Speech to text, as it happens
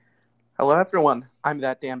Hello, everyone. I'm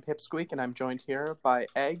that damn Pipsqueak, and I'm joined here by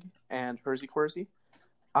Egg and HerziQuerzi.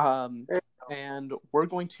 Um, and we're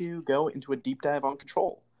going to go into a deep dive on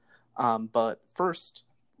control. But first,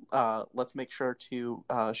 let's make sure to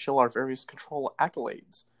show our various control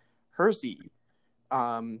accolades. Herzi,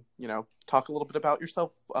 talk a little bit about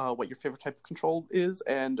yourself, what your favorite type of control is,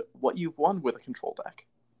 and what you've won with a control deck.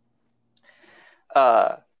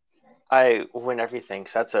 I win everything,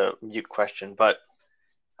 so that's a mute question. But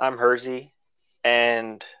I'm Herzi,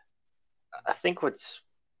 and I think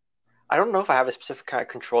I don't know if I have a specific kind of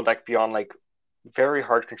control deck beyond like very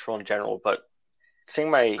hard control in general, but saying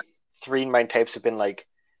my three main types have been like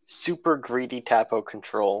super greedy tapo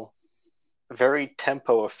control, very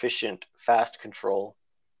tempo efficient fast control,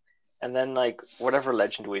 and then like whatever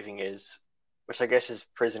legend weaving is, which I guess is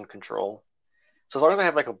prison control. So as long as I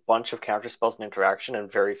have like a bunch of counter spells and interaction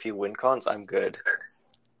and very few win cons, I'm good.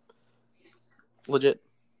 Legit.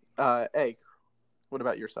 Egg, what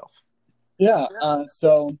about yourself? Yeah,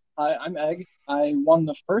 I'm Egg. I won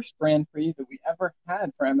the first Grand Prix that we ever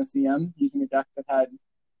had for MSEM using a deck that had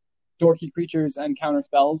dorky creatures and counter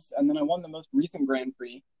spells, and then I won the most recent Grand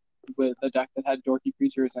Prix with a deck that had dorky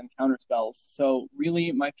creatures and counter spells. So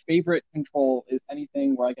really, my favorite control is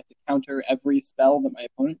anything where I get to counter every spell that my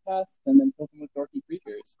opponent casts and then fill them with dorky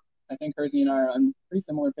creatures. I think Herzi and I are on pretty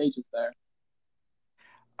similar pages there.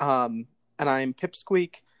 And I'm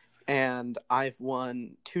Pipsqueak, and I've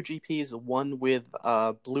won 2 GPs, one with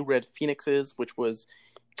Blue-Red Phoenixes, which was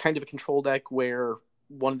kind of a control deck where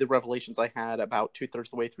one of the revelations I had about 2/3 of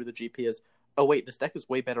the way through the GP is, oh wait, this deck is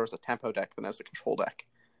way better as a tempo deck than as a control deck,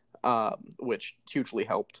 which hugely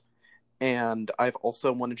helped. And I've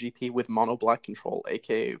also won a GP with Mono Black Control,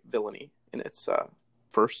 aka Villainy, in its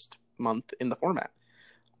first month in the format.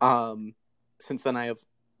 Since then, I have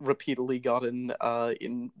repeatedly gotten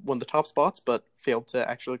in one of the top spots, but failed to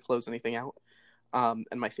actually close anything out. And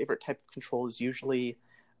my favorite type of control is usually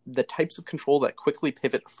the types of control that quickly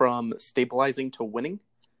pivot from stabilizing to winning.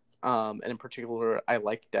 And in particular, I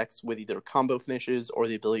like decks with either combo finishes or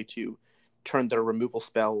the ability to turn their removal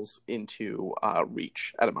spells into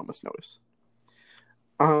reach at a moment's notice.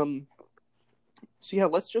 So yeah,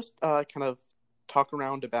 let's just kind of talk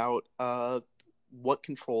around about what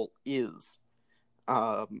control is.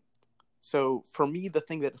 So for me, the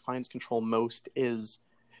thing that defines control most is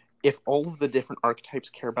if all of the different archetypes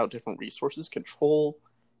care about different resources, control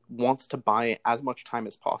wants to buy as much time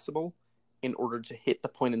as possible in order to hit the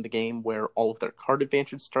point in the game where all of their card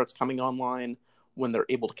advantage starts coming online, when they're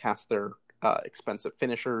able to cast their expensive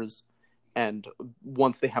finishers, and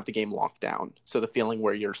once they have the game locked down. So the feeling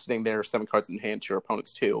where you're sitting there, 7 cards in hand to your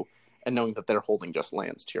opponent's 2, and knowing that they're holding just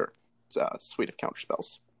lands to your suite of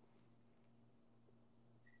counterspells.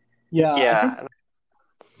 Yeah.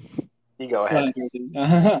 You go ahead.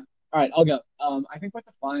 All right, I'll go. I think what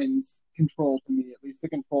defines control to me, at least the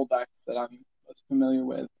control decks that I'm most familiar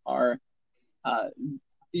with, are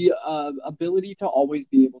the ability to always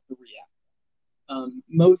be able to react.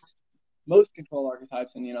 Most control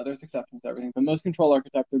archetypes, and there's exceptions to everything, but most control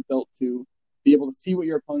archetypes are built to be able to see what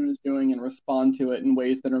your opponent is doing and respond to it in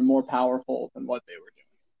ways that are more powerful than what they were doing.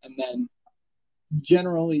 And then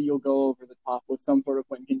generally you'll go over the top with some sort of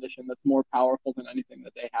win condition that's more powerful than anything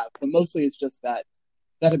that they have. But mostly it's just that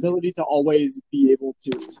ability to always be able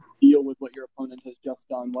to deal with what your opponent has just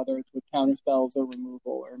done, whether it's with counter spells or removal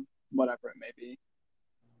or whatever it may be.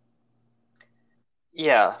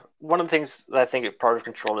 Yeah, one of the things that I think part of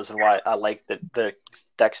control is and why I like the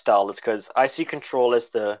deck style is because I see control as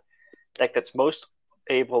the deck that's most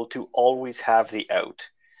able to always have the out,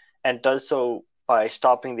 and does so by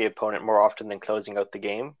stopping the opponent more often than closing out the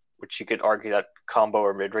game, which you could argue that combo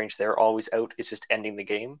or mid-range they're always out is just ending the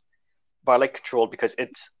game. But I like control because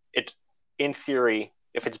it in theory,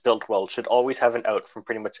 if it's built well, should always have an out from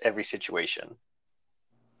pretty much every situation.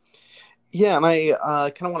 Yeah, and I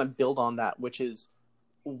kind of want to build on that, which is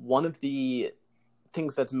one of the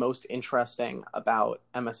things that's most interesting about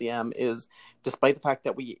MSEM is, despite the fact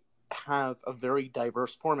that we have a very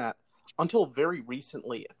diverse format, until very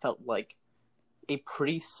recently it felt like a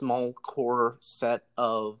pretty small core set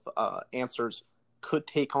of answers could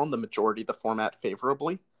take on the majority of the format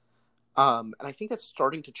favorably. And I think that's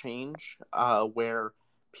starting to change, where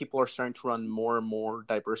people are starting to run more and more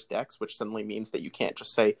diverse decks, which suddenly means that you can't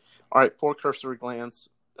just say, all right, 4 cursory glance,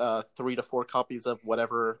 3 to 4 copies of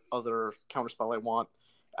whatever other counterspell I want.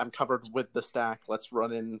 I'm covered with the stack. Let's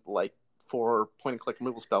run in like 4 point-and-click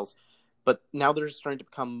removal spells. But now there's starting to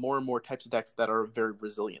become more and more types of decks that are very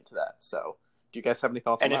resilient to that. So do you guys have any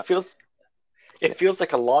thoughts on that? And it feels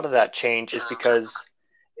like a lot of that change is because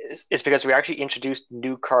is because we actually introduced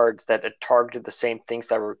new cards that targeted the same things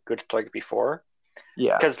that were good to target before.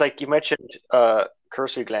 Yeah. Because like you mentioned,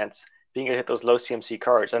 Cursory Glance being able to hit those low CMC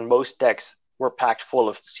cards, and most decks were packed full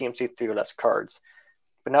of CMC 3 or less cards.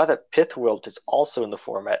 But now that Pith Wilt is also in the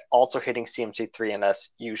format, also hitting CMC 3 and less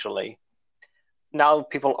usually, now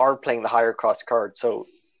people are playing the higher cost cards. So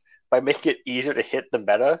by making it easier to hit the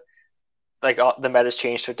meta, like the meta's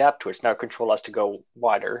changed to adapt to it. It's now Control has to go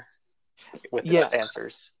wider with its Yeah.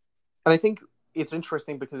 answers. And I think it's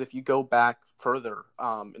interesting because if you go back further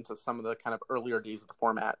into some of the kind of earlier days of the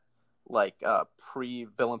format, like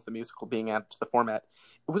pre-Villains the Musical being added to the format,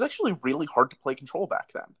 it was actually really hard to play Control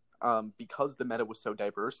back then because the meta was so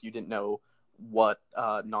diverse. You didn't know what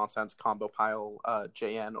nonsense combo pile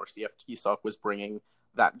JN or CFT Sock was bringing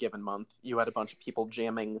that given month. You had a bunch of people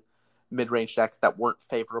jamming mid-range decks that weren't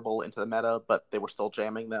favorable into the meta, but they were still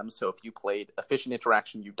jamming them. So if you played Efficient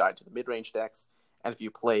Interaction, you died to the mid-range decks. And if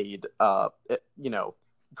you played,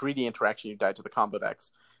 Greedy Interaction, you died to the combo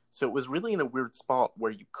decks. So it was really in a weird spot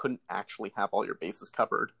where you couldn't actually have all your bases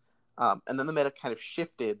covered. And then the meta kind of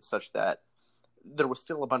shifted such that there was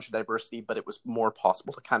still a bunch of diversity, but it was more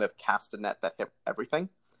possible to kind of cast a net that hit everything.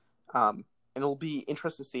 And it'll be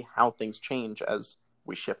interesting to see how things change as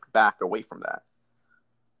we shift back away from that.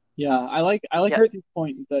 Yeah, I like Herzi's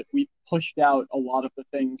point that we pushed out a lot of the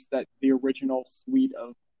things that the original suite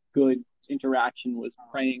of good interaction was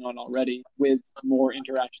preying on already, with more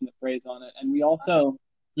interaction that preys on it. And we also,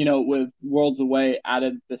 with Worlds Away,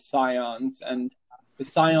 added the Scions, and the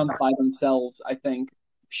Scions by themselves, I think,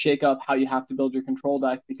 shake up how you have to build your control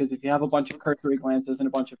deck, because if you have a bunch of Cursory Glances and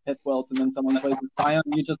a bunch of Pith Wilts and then someone plays with Scion,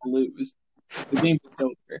 you just lose. The game's just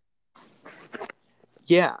over.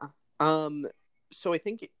 Yeah. So I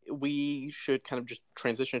think we should kind of just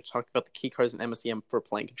transition to talk about the key cards in MSEM for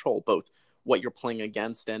playing Control, both what you're playing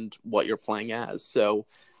against and what you're playing as. So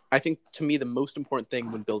I think, to me, the most important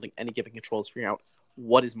thing when building any given Control is figuring out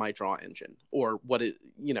what is my draw engine, or what is,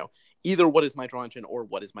 either what is my draw engine or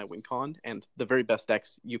what is my win con. And the very best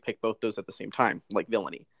decks, you pick both those at the same time, like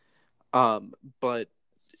Villainy. But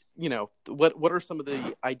what are some of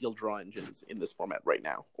the ideal draw engines in this format right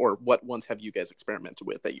now, or what ones have you guys experimented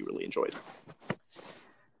with that you really enjoyed?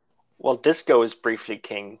 Well, Disco is briefly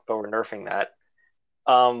king, but we're nerfing that.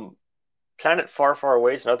 Planet Far Far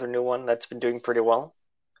Away is another new one that's been doing pretty well.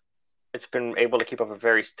 It's been able to keep up a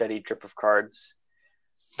very steady drip of cards.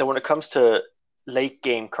 Though when it comes to late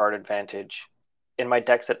game card advantage, in my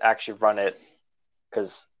decks that actually run it,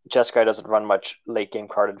 because Jeskai doesn't run much late game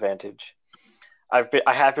card advantage, I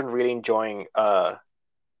have been really enjoying I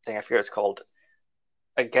forget what it's called.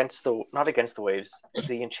 Not Against the Waves,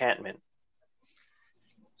 the enchantment.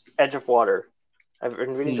 Edge of Water. I've been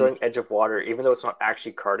really enjoying Edge of Water, even though it's not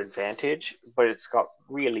actually card advantage, but it's got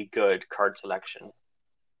really good card selection.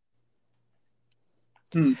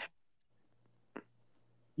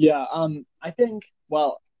 Yeah, I think,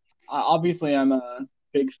 obviously I'm a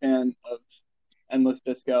big fan of Endless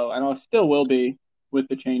Disco, and I still will be with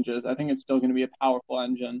the changes. I think it's still going to be a powerful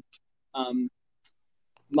engine.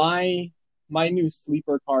 My new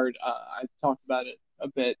sleeper card, I've talked about it a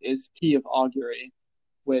bit, is Key of Augury,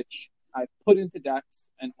 which I've put into decks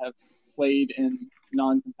and have played in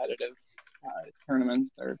non-competitive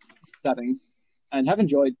tournaments or settings, and have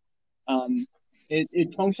enjoyed.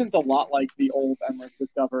 It functions a lot like the old Endless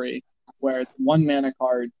Discovery, where it's 1 mana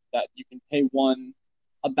card that you can pay 1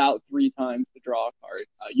 about 3 times to draw a card.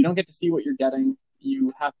 You don't get to see what you're getting.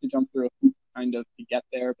 You have to jump through a hoop kind of to get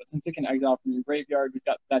there. But since it can exile from your graveyard, we've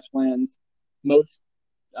got fetch lands. Most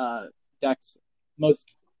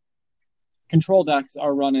control decks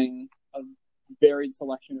are running a varied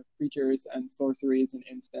selection of creatures and sorceries and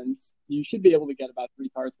instants. You should be able to get about 3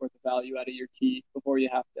 cards worth of value out of your T before you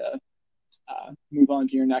have to move on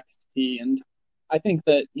to your next T. And I think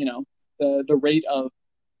that, the rate of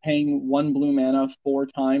paying 1 blue mana 4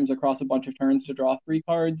 times across a bunch of turns to draw 3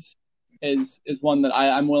 cards is one that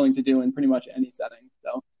I'm willing to do in pretty much any setting.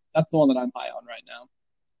 So that's the one that I'm high on right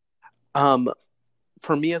now.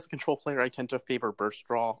 For me as a control player, I tend to favor burst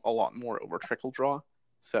draw a lot more over trickle draw.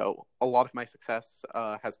 So a lot of my success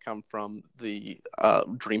has come from the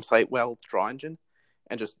Dreamsight Well draw engine,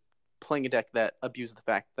 and just playing a deck that abuses the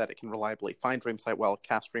fact that it can reliably find Dreamsight Well,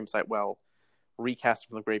 cast Dreamsight Well, recast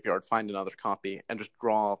from the graveyard, find another copy, and just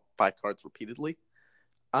draw 5 cards repeatedly.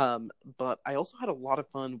 But I also had a lot of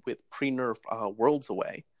fun with pre-nerf Worlds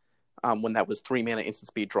Away, when that was 3 mana instant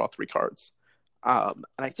speed, draw 3 cards. And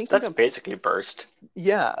I think that's basically burst.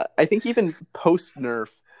 Yeah, I think even post nerf,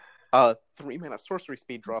 3 mana sorcery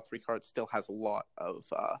speed, draw 3 cards still has a lot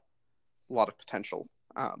of potential.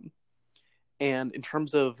 And in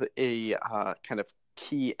terms of a kind of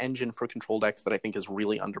key engine for control decks that I think is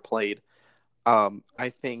really underplayed. I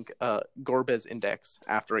think Gorbez Index,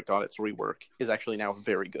 after it got its rework, is actually now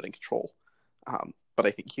very good in control. But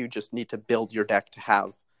I think you just need to build your deck to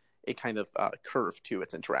have a kind of curve to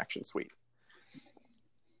its interaction suite.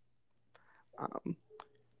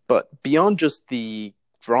 But beyond just the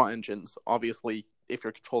draw engines, obviously, if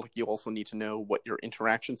you're a control deck, you also need to know what your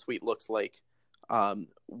interaction suite looks like,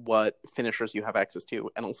 what finishers you have access to,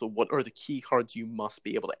 and also what are the key cards you must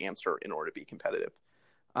be able to answer in order to be competitive.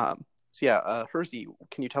 Herzi,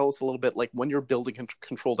 can you tell us a little bit, like, when you're building a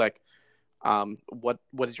control deck, what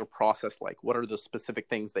is your process like? What are the specific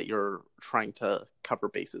things that you're trying to cover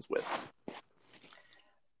bases with?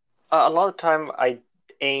 A lot of the time, I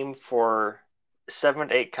aim for 7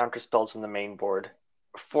 to 8 counter spells in the main board,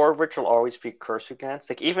 4 of which will always be Cursory Glance.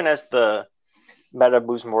 Like, even as the meta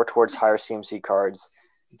moves more towards higher CMC cards,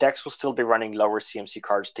 decks will still be running lower CMC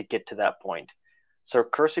cards to get to that point. So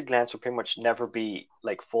Cursory Glance will pretty much never be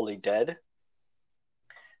like fully dead.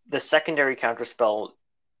 The secondary counterspell,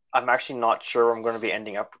 I'm actually not sure I'm going to be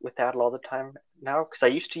ending up with that a lot of the time now, because I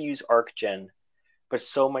used to use ArcGen, but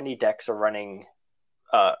so many decks are running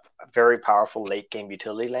very powerful late game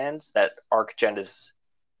utility lands that ArcGen is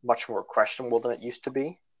much more questionable than it used to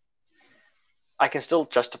be. I can still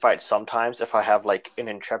justify it sometimes if I have like an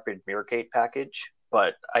Intrepid Mirrorgate package,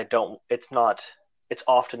 but I don't. It's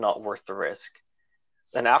often not worth the risk.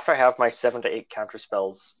 Then after I have my 7 to 8 counter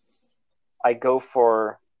spells, I go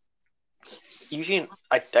for, usually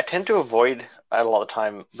I tend to avoid a lot of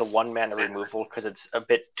time the 1 mana removal because it's a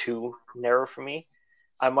bit too narrow for me.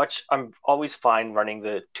 I'm always fine running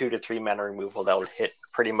the 2 to 3 mana removal that will hit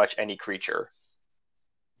pretty much any creature.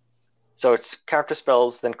 So it's counter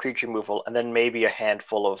spells, then creature removal, and then maybe a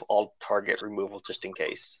handful of all target removal just in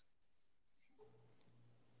case.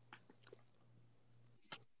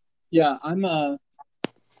 Yeah, I'm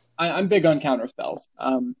big on counter spells.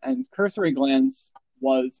 And Cursory Glance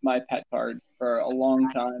was my pet card for a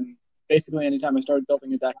long time. Basically, anytime I started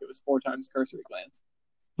building a deck, it was 4 times Cursory Glance.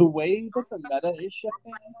 The way that the meta is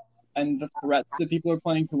shifting and the threats that people are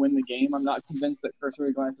playing to win the game, I'm not convinced that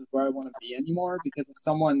Cursory Glance is where I want to be anymore, because if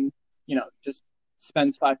someone, just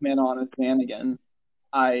spends 5 mana on a Xanagan,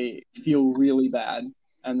 I feel really bad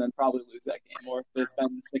and then probably lose that game. Or if they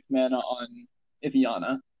spend 6 mana on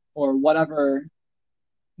Iviana or whatever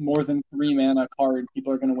more than 3 mana card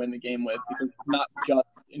people are going to win the game with, because it's not just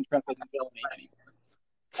Intrepid and Villainy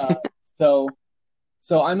anymore.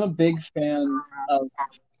 So I'm a big fan of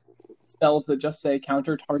spells that just say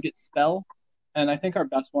counter target spell, and I think our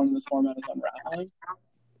best one in this format is Unraveling.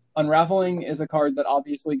 Unraveling is a card that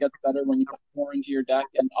obviously gets better when you put 4 into your deck,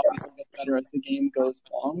 and obviously gets better as the game goes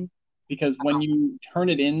along, because when you turn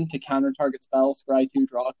it into counter target spell, scry 2,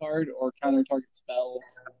 draw a card, or counter target spell,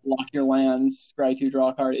 lock your lands, scry 2, draw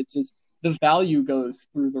a card, it's just, the value goes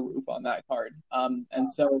through the roof on that card.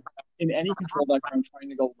 And so in any control deck where I'm trying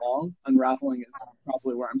to go long, Unraveling is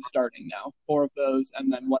probably where I'm starting now. 4 of those,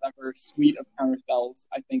 and then whatever suite of counter spells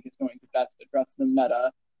I think is going to best address the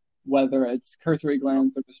meta, whether it's Cursory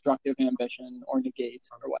Glance or Destructive Ambition or Negate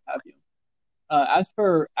or what have you. As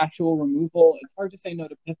for actual removal, it's hard to say no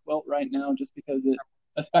to Pithwelt right now, just because it,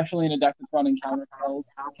 especially in a deck that's running counter spells,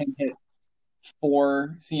 can hit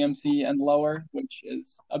 4 CMC and lower, which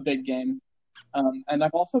is a big game. And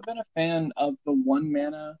I've also been a fan of the 1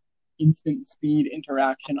 mana instant speed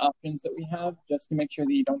interaction options that we have, just to make sure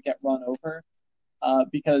that you don't get run over.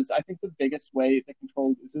 Because I think the biggest way the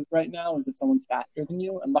control loses right now is if someone's faster than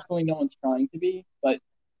you, and luckily no one's trying to be, but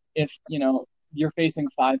if, you're facing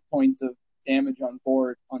 5 points of damage on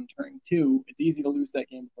board on turn 2, it's easy to lose that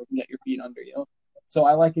game before you can get your feet under you. So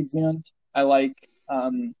I like Exeunt, I like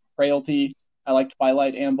Frailty, I like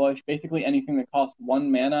Twilight Ambush, basically anything that costs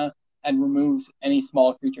 1 mana and removes any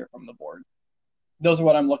small creature from the board. Those are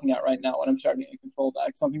what I'm looking at right now when I'm starting a control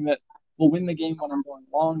deck. Something that will win the game when I'm going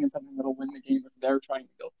long, and something that will win the game if they're trying to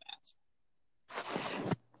go fast.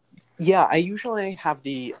 Yeah, I usually have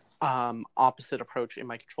the opposite approach in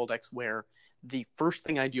my control decks, where the first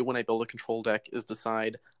thing I do when I build a control deck is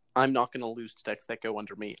decide I'm not going to lose to decks that go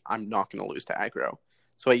under me. I'm not going to lose to aggro.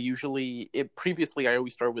 So previously I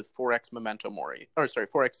always start with 4x Memento Mori,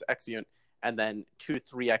 4x Exeunt, and then 2 to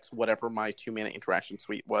 3x whatever my 2 mana interaction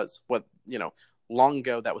suite was. Long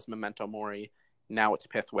ago that was Memento Mori. Now it's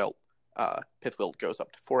Pithwelt. Pithwelt goes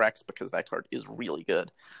up to 4x because that card is really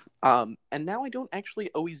good. And now I don't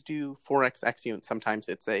actually always do 4x Exeunt. Sometimes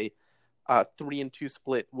it's a 3 and 2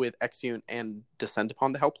 split with Exeunt and Descend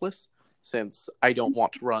Upon the Helpless, since I don't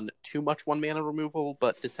want to run too much 1 mana removal,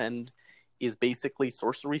 but Descend is basically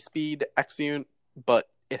sorcery speed Exeunt, but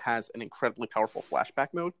it has an incredibly powerful flashback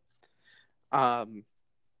mode.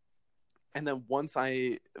 And then once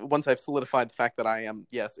I've solidified the fact that I am,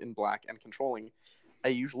 yes, in black and controlling, I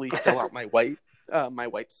usually fill out my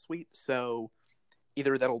white suite. So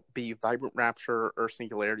either that'll be Vibrant Rapture or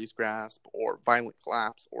Singularity's Grasp or Violent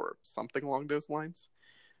Collapse or something along those lines.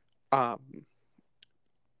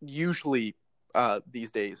 Usually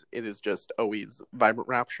these days it is just always Vibrant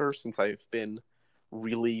Rapture, since I've been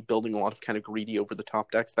really building a lot of kind of greedy over the top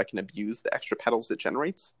decks that can abuse the extra petals it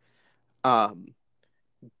generates.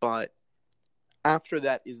 But after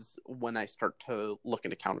that is when I start to look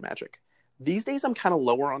into counter magic. These days I'm kind of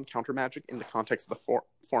lower on counter magic in the context of the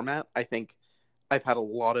format. I think I've had a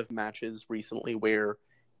lot of matches recently where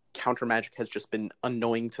counter magic has just been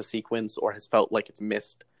annoying to sequence or has felt like it's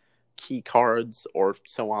missed key cards or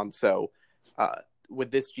so on. So with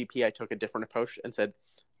this GP, I took a different approach and said,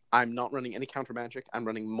 I'm not running any counter magic. I'm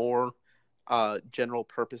running more general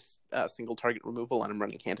purpose single target removal, and I'm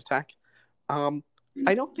running hand attack.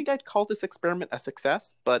 I don't think I'd call this experiment a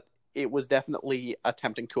success, but it was definitely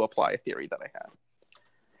attempting to apply a theory that I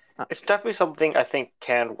had. It's definitely something I think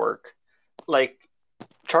can work. Like,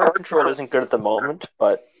 Chart Control isn't good at the moment,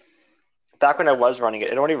 but back when I was running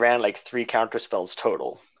it, it only ran like 3 counter spells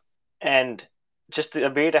total. And just the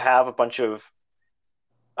ability to have a bunch of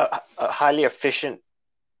a highly efficient,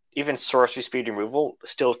 even sorcery speed removal,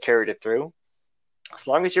 still carried it through. As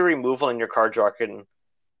long as your removal and your card draw can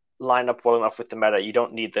line up well enough with the meta, you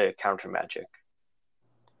don't need the counter magic.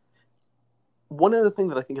 One other thing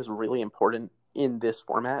that I think is really important in this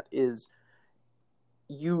format is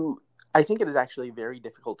I think it is actually very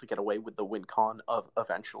difficult to get away with the win con of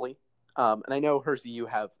eventually. And I know, Herzi, you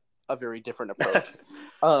have a very different approach.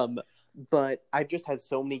 But I've just had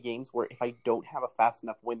so many games where if I don't have a fast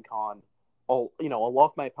enough win con, I'll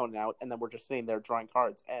lock my opponent out, and then we're just sitting there drawing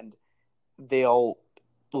cards, and they'll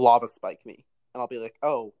lava spike me. And I'll be like,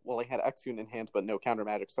 oh, well, I had Exune in hand, but no counter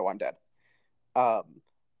magic, so I'm dead.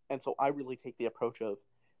 And so I really take the approach of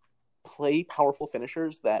play powerful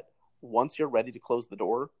finishers that once you're ready to close the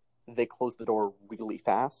door, they close the door really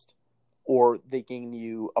fast, or they gain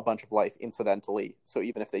you a bunch of life incidentally. So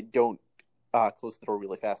even if they don't close the door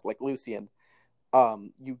really fast, like Lucian,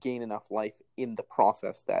 you gain enough life in the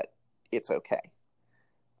process that it's okay.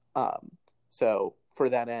 So for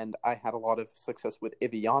that end, I had a lot of success with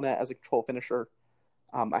Iviana as a control finisher.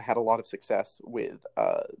 I had a lot of success with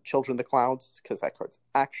Children of the Clouds, because that card's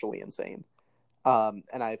actually insane.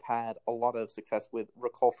 And I've had a lot of success with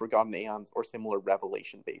Recall Forgotten Aeons or similar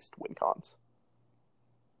Revelation-based win cons.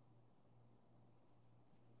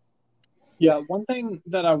 Yeah, one thing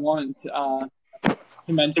that I want to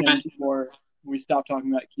mention before we stop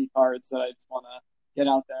talking about key cards that I just want to get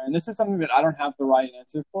out there, and this is something that I don't have the right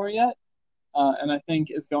answer for yet, and I think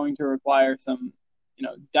is going to require some,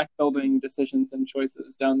 deck building decisions and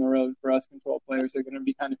choices down the road for us control players. They're going to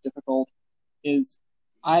be kind of difficult. Is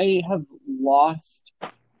I have lost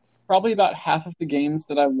probably about half of the games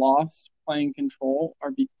that I lost playing control are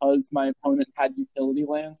because my opponent had utility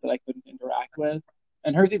lands that I couldn't interact with.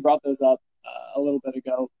 And Herzi brought those up a little bit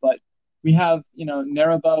ago, but we have,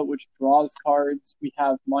 Nereba, which draws cards. We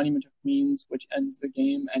have Monument of Queens, which ends the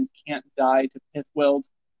game and can't die to Pithwild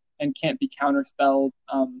and can't be counterspelled.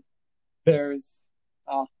 There's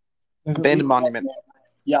Abandoned Monument.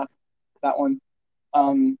 Yeah, that one.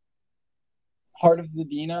 Heart of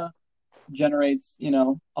Zadina generates,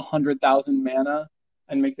 100,000 mana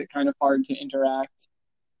and makes it kind of hard to interact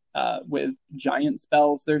with giant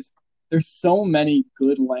spells. There's so many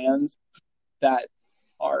good lands that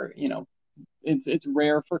are, it's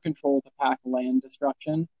rare for control to pack land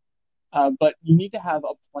destruction. But you need to have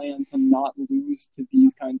a plan to not lose to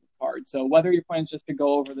these kinds of cards. So whether your plan is just to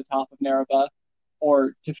go over the top of Nereba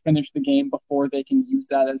or to finish the game before they can use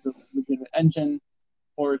that as a legitimate engine,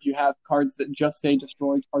 or if you have cards that just say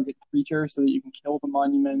destroy target creature so that you can kill the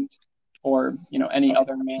monument, or any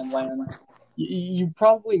other man land, you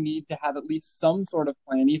probably need to have at least some sort of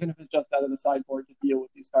plan, even if it's just out of the sideboard, to deal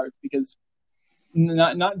with these cards, because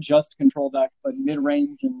not just control deck, but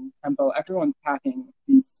mid-range and tempo, everyone's packing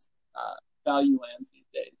these value lands these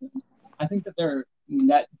days. And I think that they're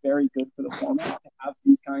net very good for the format to have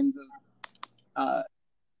these kinds of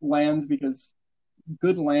lands, because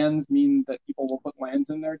good lands mean that people will put lands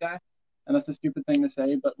in their deck. And that's a stupid thing to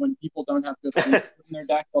say, but when people don't have good lands in their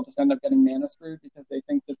deck, they'll just end up getting mana screwed because they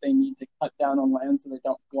think that they need to cut down on lands so they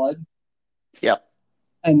don't flood. Yep.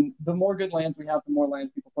 And the more good lands we have, the more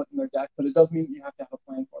lands people put in their deck, but it does mean that you have to have a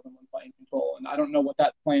plan for them when playing control. And I don't know what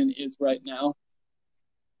that plan is right now.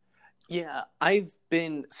 Yeah,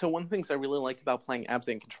 so one of the things I really liked about playing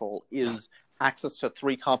Abzan Control is access to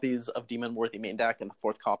 3 copies of Demon Worthy main deck and the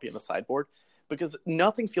 4th copy in the sideboard. because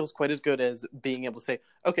nothing feels quite as good as being able to say,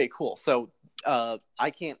 okay, cool, so I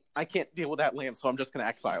can't deal with that land, so I'm just going to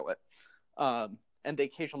exile it. And the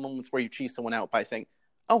occasional moments where you cheese someone out by saying,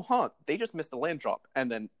 oh, they just missed a land drop, and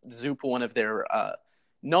then zoop one of their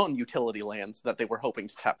non-utility lands that they were hoping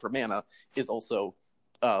to tap for mana is also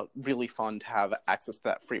really fun to have access to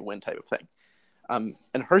that free win type of thing.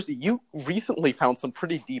 And Herzi, you recently found some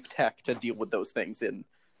pretty deep tech to deal with those things in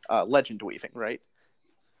Legend Weaving, right?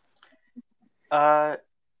 Yeah,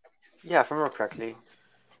 if I remember correctly.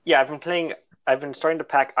 Yeah, I've been starting to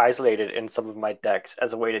pack Isolated in some of my decks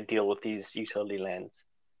as a way to deal with these utility lands,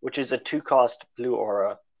 which is a 2-cost blue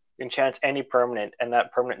aura. Enchants any permanent, and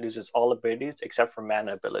that permanent loses all abilities except for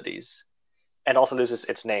mana abilities. And also loses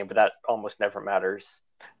its name, but that almost never matters.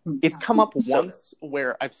 It's come up once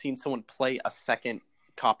where I've seen someone play a second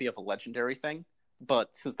copy of a legendary thing,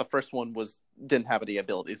 but since the first one didn't have any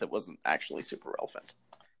abilities, it wasn't actually super relevant.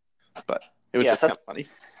 But it was just kind of funny.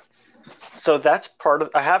 So that's part of.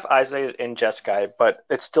 I have Isolated in Jeskai, but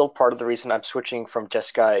it's still part of the reason I'm switching from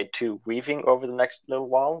Jeskai to Weaving over the next little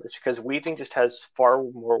while. It's because Weaving just has far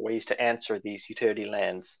more ways to answer these utility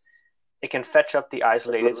lands. It can fetch up the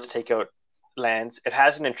Isolated to take out lands. It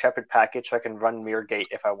has an Intrepid package, so I can run Mirror Gate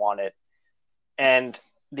if I want it. And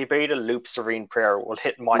the ability to loop Serene Prayer will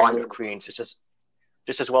hit Monument of Queens just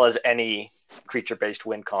as well as any creature-based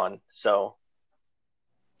win con. So,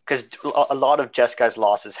 because a lot of Jeskai's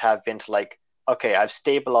losses have been to like, okay, I've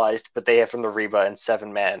stabilized, but they have from the Reba and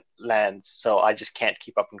 7-man lands, so I just can't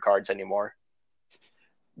keep up in cards anymore.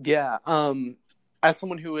 Yeah, as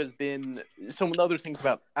someone who has been... So one of the other things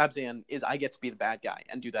about Abzan is I get to be the bad guy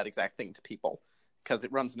and do that exact thing to people, because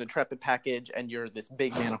it runs an Intrepid package, and you're this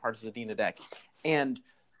big Mana Heart of Zadina deck. And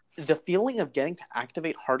the feeling of getting to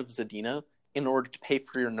activate Heart of Zadina in order to pay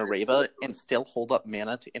for your Nareva and still hold up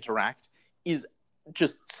mana to interact is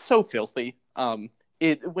just so filthy.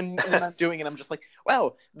 When I'm doing it, I'm just like,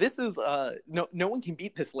 wow, this is no one can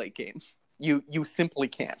beat this late game. You simply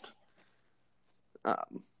can't.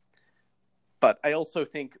 But I also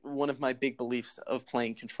think one of my big beliefs of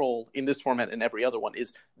playing Control in this format and every other one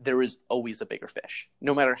is there is always a bigger fish.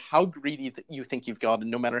 No matter how greedy you think you've got,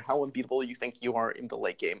 and no matter how unbeatable you think you are in the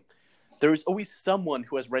late game, there is always someone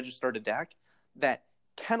who has registered a deck that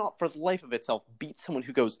cannot for the life of itself beat someone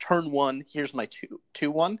who goes turn 1, here's my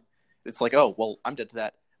 2/1. It's like, oh, well, I'm dead to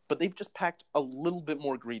that. But they've just packed a little bit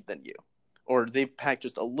more greed than you. Or they've packed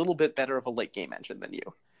just a little bit better of a late game engine than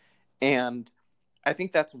you. And I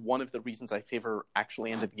think that's one of the reasons I favor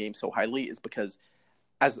actually ending the game so highly, is because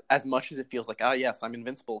as much as it feels like, yes, I'm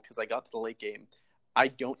invincible because I got to the late game, I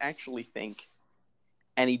don't actually think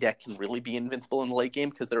any deck can really be invincible in the late game,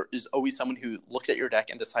 because there is always someone who looked at your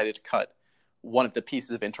deck and decided to cut one of the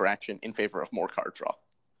pieces of interaction in favor of more card draw.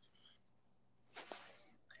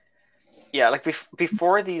 Yeah, like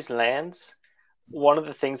before these lands, one of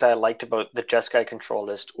the things I liked about the Jeskai control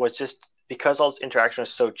list was just because all this interaction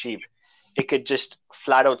was so cheap, it could just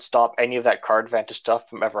flat out stop any of that card advantage stuff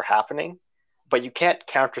from ever happening, but you can't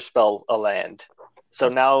counterspell a land. So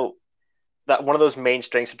now that one of those main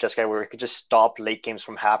strengths of Jeskai where it could just stop late games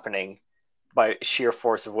from happening by sheer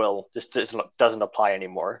force of will just doesn't apply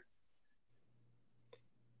anymore.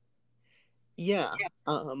 Yeah.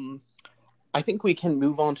 I think we can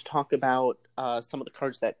move on to talk about some of the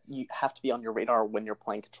cards that you have to be on your radar when you're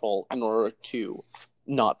playing Control in order to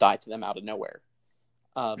not die to them out of nowhere.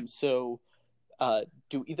 So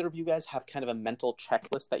do either of you guys have kind of a mental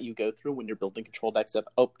checklist that you go through when you're building Control decks of,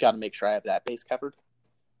 gotta make sure I have that base covered?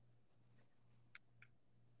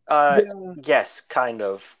 Yes, kind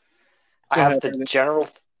of. I have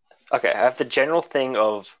the general thing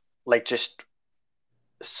of like just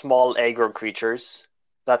small aggro creatures.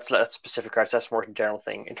 That's specific cards. That's more a general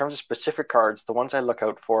thing. In terms of specific cards, the ones I look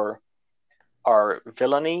out for are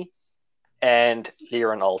Villainy and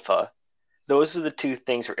Lyran Alpha. Those are the two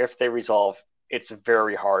things where if they resolve, it's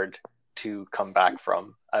very hard to come back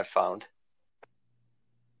from, I've found.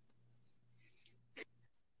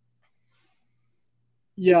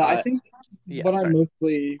 Yeah, I think what I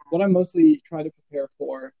mostly try to prepare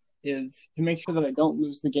for is to make sure that I don't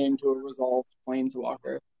lose the game to a resolved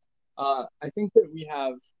Planeswalker. I think that we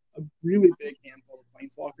have a really big handful of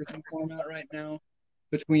Planeswalkers in format right now,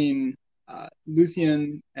 between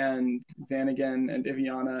Lucian and Xanagan and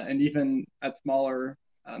Iviana, and even at smaller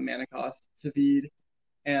mana cost, Savid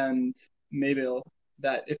and Maybil,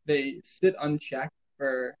 that if they sit unchecked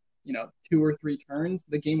for 2 or 3 turns,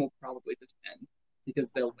 the game will probably just end because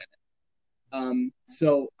they'll win it.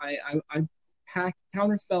 So I pack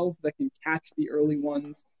counter spells that can catch the early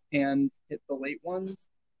ones and hit the late ones.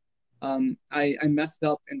 I messed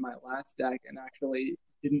up in my last deck and actually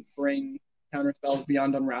didn't bring counterspells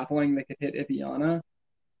beyond Unraveling that could hit Iviana,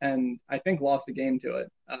 and I think lost a game to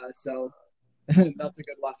it. So that's a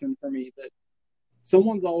good lesson for me that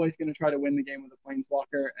someone's always going to try to win the game with a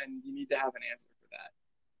Planeswalker, and you need to have an answer for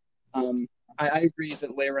that. I agree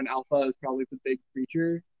that Leyran Alpha is probably the big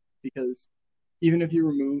creature, because even if you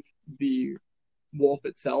remove the wolf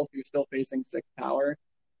itself, you're still facing 6 power.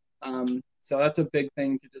 So that's a big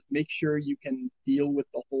thing, to just make sure you can deal with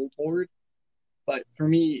the whole board. But for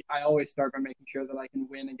me, I always start by making sure that I can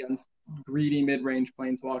win against greedy mid-range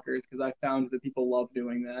Planeswalkers, because I found that people love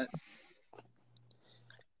doing that.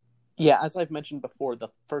 Yeah, as I've mentioned before, the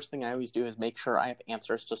first thing I always do is make sure I have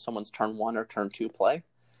answers to someone's turn 1 or turn 2 play.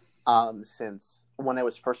 Since when I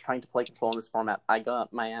was first trying to play Control in this format, I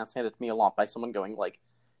got my ass handed to me a lot by someone going like,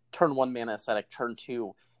 turn 1 mana ascetic, turn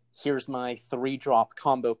 2, here's my 3-drop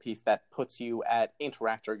combo piece that puts you at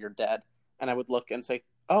Interact or you're dead. And I would look and say,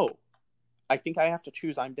 oh, I think I have to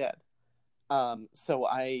choose I'm dead. So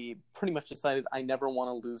I pretty much decided I never want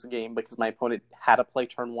to lose a game because my opponent had to play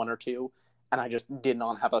turn 1 or 2, and I just did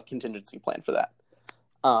not have a contingency plan for that.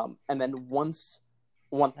 And then once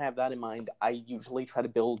I have that in mind, I usually try to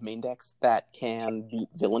build main decks that can beat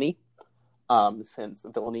Villainy. Since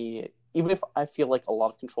Villainy, even if I feel like a lot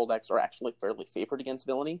of control decks are actually fairly favored against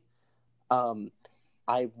Villainy,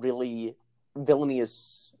 Villainy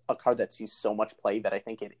is a card that sees so much play that I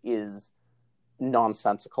think it is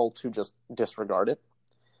nonsensical to just disregard it.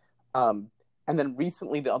 And then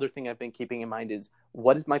recently, the other thing I've been keeping in mind is,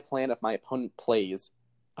 what is my plan if my opponent plays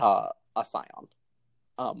a Scion?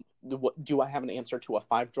 Do I have an answer to a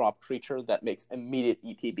 5-drop creature that makes immediate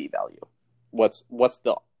ETB value? What's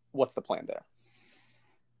the plan there?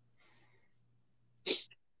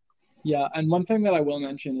 Yeah, and one thing that I will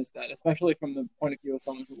mention is that, especially from the point of view of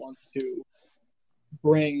someone who wants to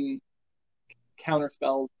bring counter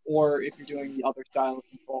spells, or if you're doing the other style of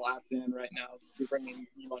control in right now, you're bringing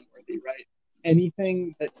you Unworthy, right?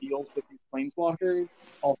 Anything that deals with these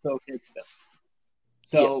Planeswalkers also hits them.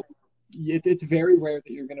 So it's very rare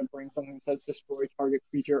that you're going to bring something that says destroy target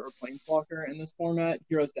creature or Planeswalker in this format.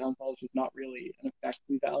 Hero's Downfall is just not really an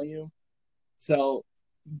effective value. So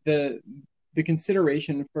the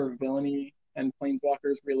consideration for Villainy and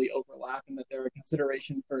Planeswalkers really overlap, in that they're a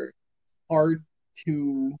consideration for hard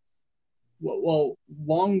to,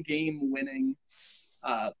 long game winning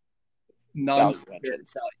non-value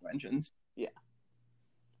engines. Yeah.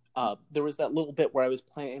 There was that little bit where I was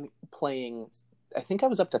playing. I think I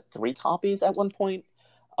was up to 3 copies at one point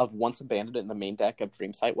of Once Abandoned in the main deck of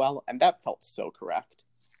Dream Sightwell, and that felt so correct.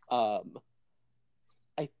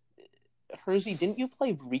 Herzi, didn't you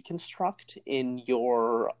play Reconstruct in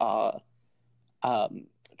your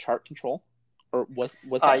chart control, or was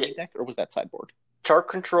that main deck, or was that sideboard? Chart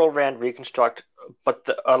control ran Reconstruct, but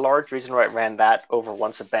a large reason why it ran that over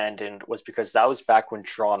Once Abandoned was because that was back when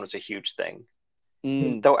Drawn was a huge thing.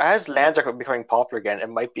 Though as lands are becoming popular again, it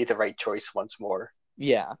might be the right choice once more.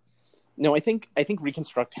 Yeah. No, I think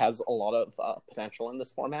Reconstruct has a lot of potential in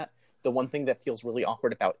this format. The one thing that feels really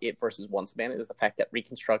awkward about it versus Once Abandoned is the fact that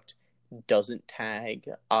Reconstruct doesn't tag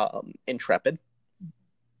Intrepid.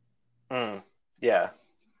 Yeah.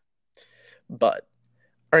 But,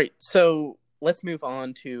 all right, so let's move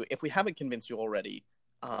on to, if we haven't convinced you already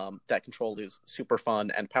that Control is super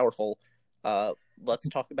fun and powerful, let's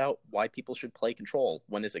talk about why people should play Control.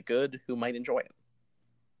 When is it good? Who might enjoy it?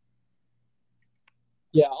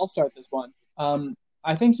 Yeah, I'll start this one.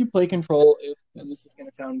 I think you play Control if, and this is going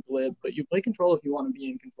to sound glib, but you play Control if you want to be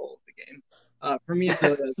in control of the game. For me, it's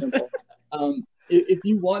really that simple. If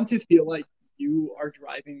you want to feel like you are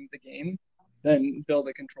driving the game, then build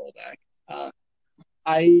a Control deck.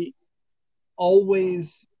 I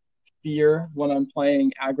always fear when I'm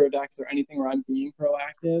playing aggro decks or anything where I'm being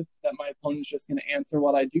proactive that my opponent's just going to answer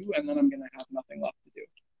what I do, and then I'm going to have nothing left to do.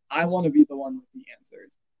 I want to be the one with the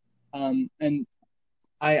answers. And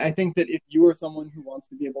I think that if you are someone who wants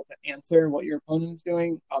to be able to answer what your opponent is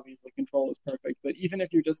doing, obviously Control is perfect. But even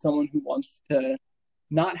if you're just someone who wants to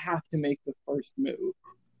not have to make the first move,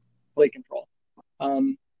 play Control.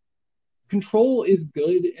 Control is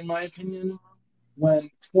good, in my opinion, when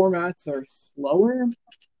formats are slower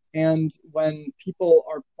and when people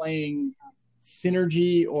are playing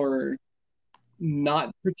synergy or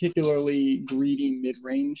not particularly greedy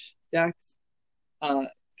mid-range decks.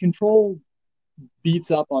 Control beats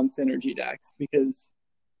up on synergy decks because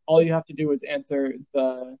all you have to do is answer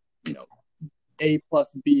the, A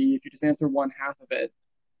plus B. If you just answer one half of it,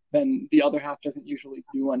 then the other half doesn't usually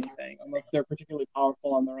do anything unless they're particularly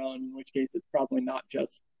powerful on their own, in which case it's probably not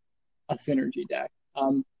just a synergy deck.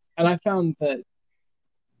 And I found that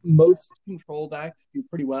most control decks do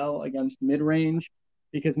pretty well against mid-range.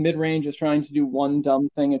 because mid-range is trying to do one dumb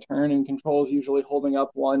thing a turn, and control is usually holding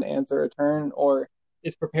up one answer a turn, or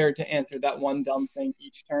is prepared to answer that one dumb thing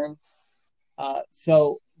each turn.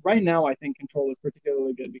 So right now, I think control is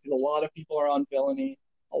particularly good because a lot of people are on villainy,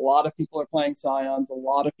 a lot of people are playing scions, a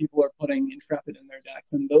lot of people are putting intrepid in their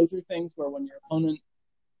decks, and those are things where when your opponent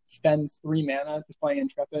spends 3 mana to play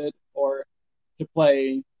intrepid or to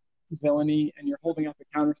play villainy, and you're holding up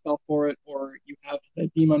a counterspell for it, or you have the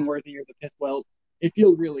demon worthy or the pithwelt, it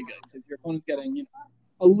feels really good because your opponent's getting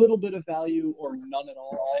a little bit of value or none at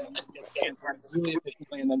all, and you get to answer it really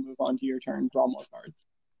efficiently and then move on to your turn, draw more cards.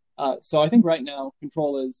 So I think right now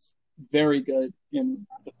control is very good in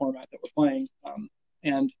the format that we're playing,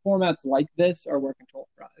 and formats like this are where control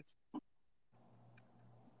thrives.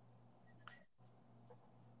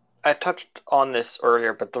 I touched on this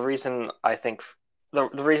earlier, but the reason I think the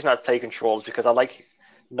reason I play control is because I like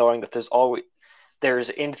knowing that there's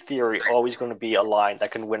in theory always going to be a line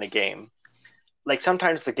that can win a game. Like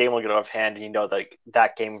sometimes the game will get out of hand, and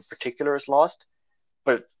that game in particular is lost,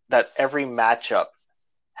 but that every matchup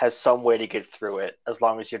has some way to get through it as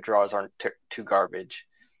long as your draws aren't too garbage.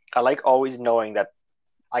 I like always knowing that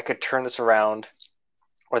I could turn this around,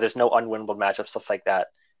 or there's no unwinnable matchup, stuff like that.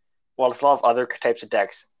 While with a lot of other types of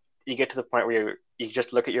decks, you get to the point where you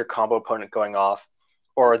just look at your combo opponent going off,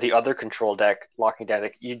 or the other control deck locking down.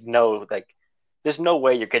 There's no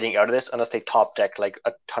way you're getting out of this unless they top deck like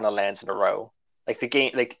a ton of lands in a row. Like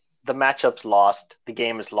the matchup's lost, the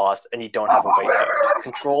game is lost, and you don't have a way to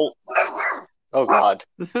control. Oh God!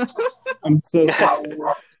 I'm so sorry.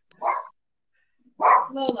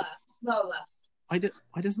 Lola. Why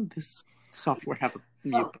doesn't this software have a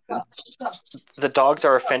mute button? The dogs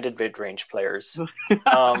are offended mid-range players.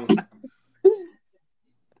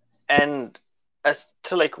 And as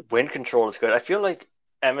to win control is good. I feel like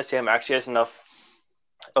MSEM actually has enough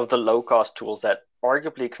of the low-cost tools that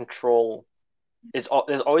arguably control there's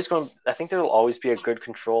always going. I think there will always be a good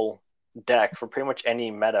control deck for pretty much any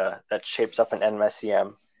meta that shapes up an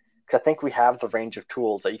MSEM. Because I think we have the range of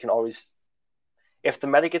tools that you can always. If the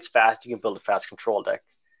meta gets fast, you can build a fast control deck.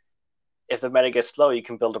 If the meta gets slow, you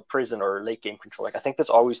can build a prison or late game control deck. I think there's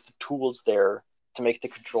always the tools there to make the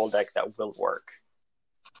control deck that will work.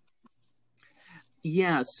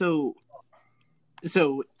 Yeah, so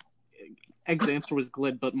Egg's answer was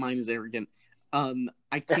glib, but mine is arrogant.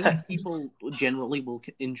 I think people generally will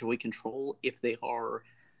enjoy control if they are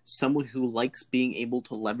someone who likes being able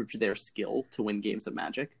to leverage their skill to win games of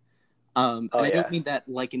Magic. I don't mean that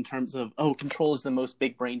in terms of, control is the most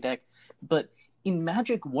big brain deck, but in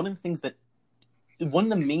Magic, one of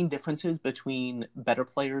the main differences between better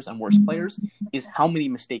players and worse players is how many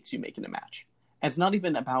mistakes you make in a match. And it's not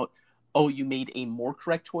even about, you made a more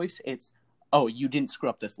correct choice. It's, you didn't screw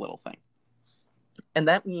up this little thing. And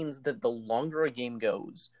that means that the longer a game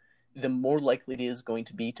goes, the more likely it is going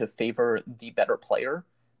to be to favor the better player,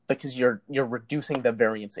 because you're reducing the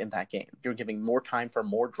variance in that game. You're giving more time for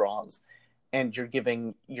more draws, and you're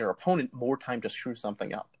giving your opponent more time to screw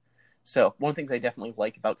something up. So one of the things I definitely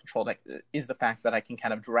like about Control Deck is the fact that I can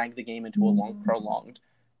kind of drag the game into a long, prolonged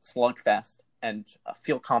slugfest and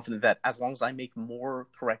feel confident that as long as I make more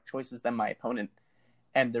correct choices than my opponent,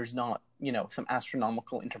 and there's not, some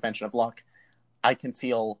astronomical intervention of luck, I can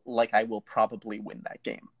feel like I will probably win that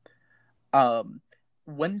game.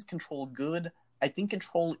 When is Control good? I think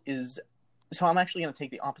Control is... So I'm actually going to take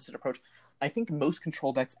the opposite approach. I think most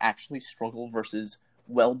Control decks actually struggle versus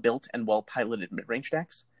well-built and well-piloted mid-range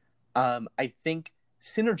decks. I think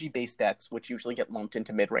synergy-based decks, which usually get lumped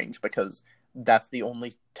into mid-range because that's the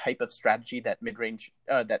only type of strategy that mid-range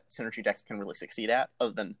that synergy decks can really succeed at,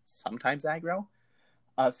 other than sometimes aggro.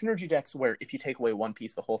 Synergy decks where if you take away one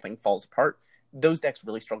piece, the whole thing falls apart, those decks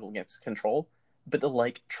really struggle against Control. But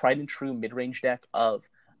the tried and true mid-range deck of,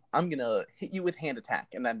 I'm going to hit you with hand attack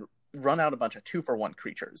and then run out a bunch of 2-for-1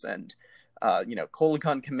 creatures and,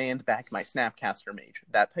 Kolagon command back my Snapcaster Mage,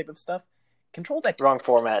 that type of stuff. Control deck... Wrong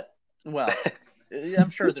format. Well, I'm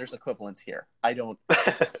sure there's equivalents here. I don't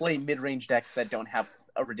play mid-range decks that don't have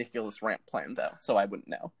a ridiculous ramp plan, though, so I wouldn't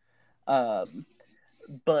know.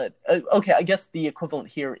 But, okay, I guess the equivalent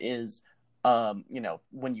here is,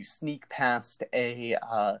 when you sneak past a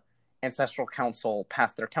Ancestral Council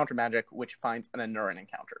past their counter magic, which finds an Anurin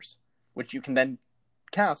encounters, which you can then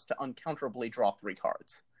cast to uncounterably draw 3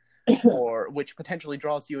 cards. Or which potentially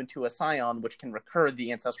draws you into a Scion, which can recur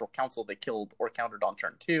the Ancestral Council they killed or countered on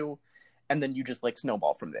turn 2, and then you just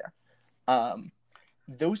snowball from there.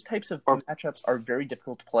 Those types of matchups are very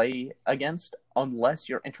difficult to play against unless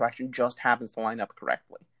your interaction just happens to line up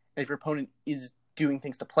correctly. And if your opponent is doing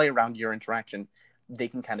things to play around your interaction, they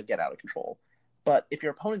can kind of get out of control. But if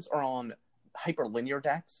your opponents are on hyperlinear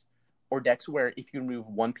decks, or decks where if you remove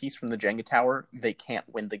one piece from the Jenga tower, they can't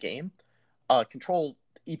win the game. Control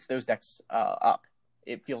eats those decks up.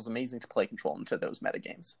 It feels amazing to play Control into those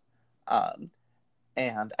metagames.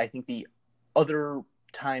 And I think the other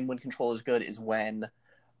time when Control is good is when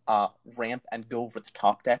ramp and go over the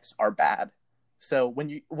top decks are bad. So when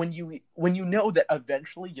you know that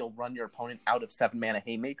eventually you'll run your opponent out of 7 mana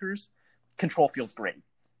haymakers, Control feels great.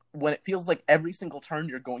 When it feels like every single turn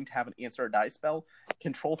you're going to have an answer or die spell,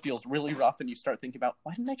 Control feels really rough, and you start thinking about,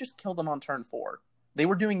 why didn't I just kill them on turn 4? They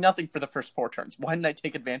were doing nothing for the first 4 turns. Why didn't I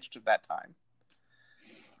take advantage of that time?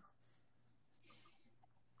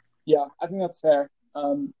 Yeah, I think that's fair.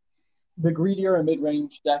 The greedier a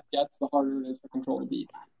mid-range deck gets, the harder it is for Control to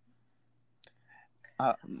beat.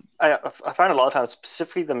 I find a lot of times,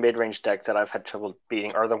 specifically the mid-range decks that I've had trouble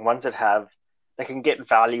beating are the ones that can get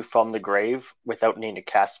value from the grave without needing to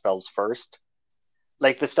cast spells first.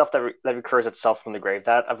 Like the stuff that recurs itself from the grave,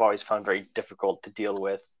 that I've always found very difficult to deal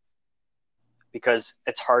with because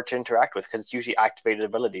it's hard to interact with because it's usually activated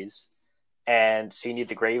abilities. And so you need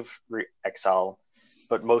the grave exile,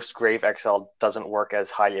 but most grave exile doesn't work as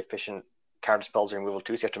highly efficient counter spells removal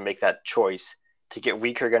too, so you have to make that choice to get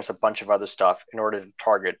weaker against a bunch of other stuff in order to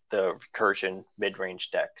target the recursion mid-range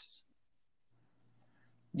decks.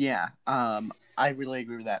 Yeah, I really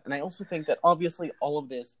agree with that. And I also think that obviously all of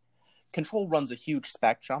this, Control runs a huge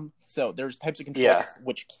spectrum. So there's types of Control decks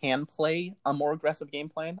which can play a more aggressive game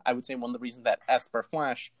plan. I would say one of the reasons that Esper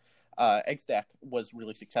Flash Eggs deck was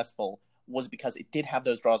really successful was because it did have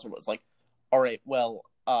those draws where it was like, all right, well,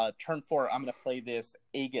 turn 4, I'm going to play this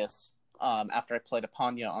Aegis after I played a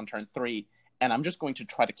Panya on turn 3, and I'm just going to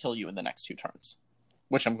try to kill you in the next 2 turns,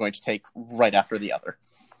 which I'm going to take right after the other.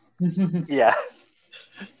 Yeah.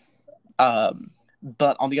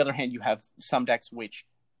 But on the other hand, you have some decks which,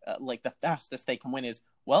 like the fastest they can win is,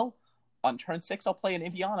 well, on turn 6 I'll play an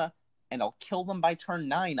Indiana, and I'll kill them by turn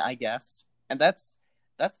 9, I guess. And that's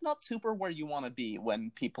not super where you want to be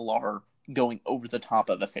when people are going over the top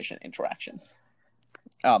of efficient interaction.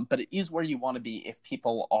 But it is where you want to be if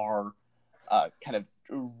people are kind of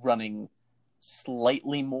running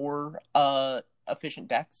slightly more efficient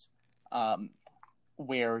decks,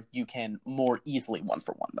 where you can more easily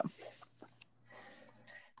 1-for-1 them.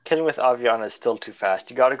 Killing with Aviana is still too fast.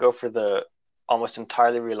 You got to go for the almost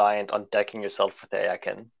entirely reliant on decking yourself with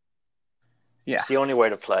Aekin. Yeah. It's the only way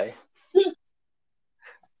to play.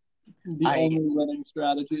 Only winning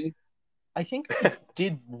strategy. I think it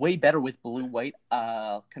did way better with blue-white.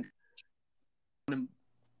 I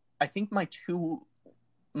think my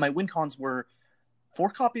win cons were 4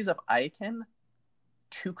 copies of Aekin,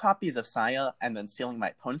 2 copies of Saya, and then stealing my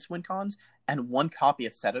opponent's win cons, and 1 copy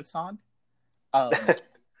of Seto-san.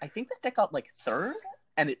 I think that deck got like 3rd,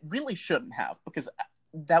 and it really shouldn't have, because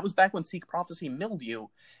that was back when Seek Prophecy milled you.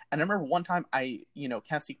 And I remember one time I,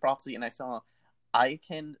 cast Seek Prophecy, and I saw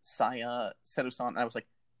Aekin, Saya, Seto-san, and I was like,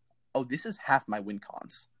 oh, this is half my win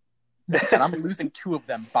cons. And I'm losing 2 of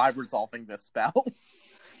them by resolving this spell.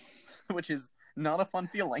 Which is not a fun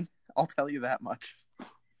feeling, I'll tell you that much.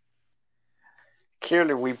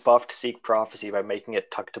 Clearly, we buffed Seek Prophecy by making it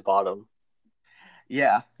tuck to bottom.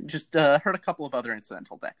 Yeah, just heard a couple of other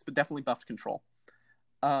incidental decks, but definitely buffed Control.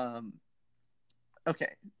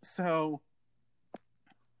 Okay, so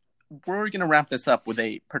we're going to wrap this up with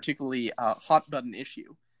a particularly hot-button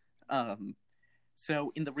issue.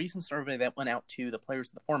 So in the recent survey that went out to the players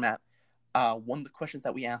of the format, one of the questions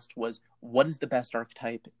that we asked was, what is the best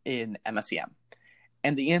archetype in MSEM?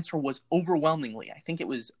 And the answer was overwhelmingly, I think it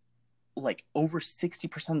was like over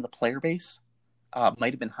 60% of the player base,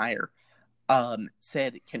 might have been higher,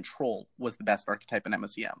 said Control was the best archetype in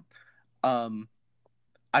MSEM.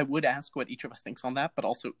 I would ask what each of us thinks on that, but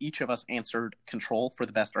also each of us answered Control for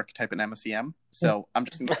the best archetype in MSEM. So I'm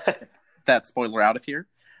just going to get that spoiler out of here.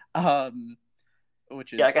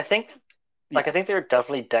 Which is... Yeah, I think there are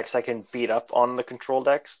definitely decks I can beat up on the Control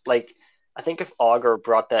decks. Like, I think if Augur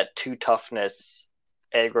brought that 2 toughness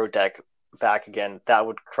aggro deck back again, that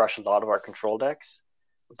would crush a lot of our Control decks.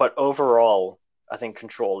 But overall, I think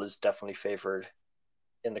Control is definitely favored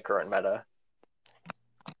in the current meta.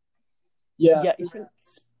 Yeah, I think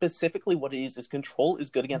specifically what it is Control is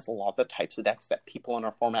good against a lot of the types of decks that people in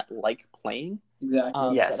our format like playing.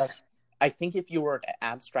 Exactly. Yes. I think if you were to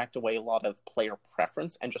abstract away a lot of player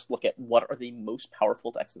preference and just look at what are the most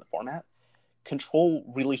powerful decks in the format, Control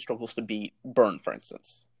really struggles to beat Burn, for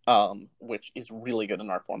instance, which is really good in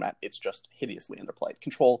our format. It's just hideously underplayed.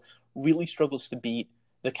 Control really struggles to beat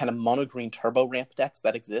the kind of mono-green turbo ramp decks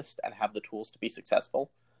that exist and have the tools to be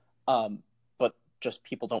successful. But just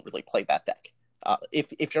people don't really play that deck.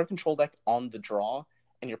 If you're a Control deck on the draw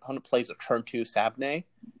and your opponent plays a turn 2 Sabne,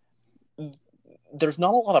 there's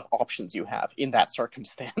not a lot of options you have in that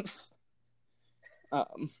circumstance.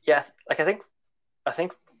 Yeah, like I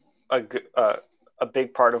think a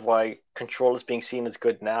big part of why Control is being seen as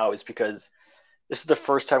good now is because this is the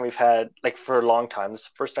first time we've had, like for a long time, this is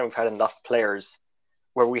the first time we've had enough players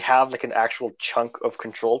where we have like an actual chunk of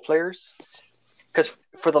Control players. Because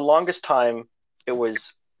for the longest time, it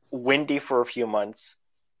was Windy for a few months,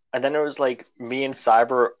 and then it was like me and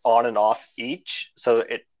Cyber on and off each, so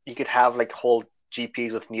you could have like whole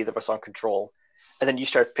GPs with neither of us on Control, and then you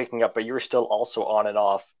start picking up, but you were still also on and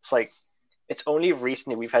off. It's like it's only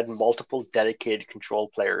recently we've had multiple dedicated Control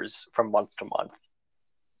players from month to month.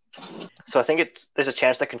 So I think there's a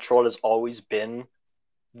chance that Control has always been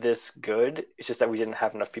this good. It's just that we didn't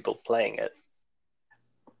have enough people playing it.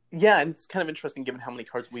 Yeah, and it's kind of interesting given how many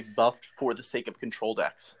cards we buffed for the sake of Control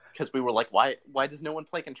decks. Because we were like, why does no one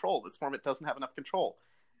play Control? This format doesn't have enough Control.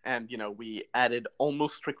 And, we added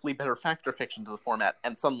almost strictly better Factor Fiction to the format,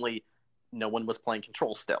 and suddenly no one was playing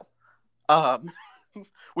Control still.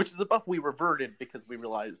 Which is a buff we reverted because we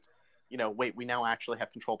realized, wait, we now actually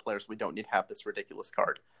have Control players. We don't need to have this ridiculous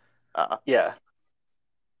card. Yeah.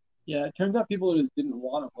 Yeah, it turns out people just didn't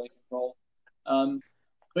want to play Control.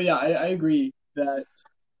 But yeah, I agree that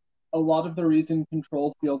a lot of the reason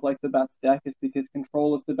Control feels like the best deck is because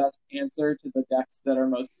Control is the best answer to the decks that are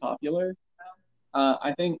most popular.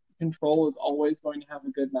 I think Control is always going to have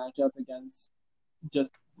a good matchup against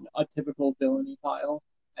just a typical villainy pile,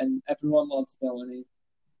 and everyone loves villainy.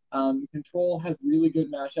 Control has really good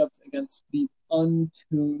matchups against these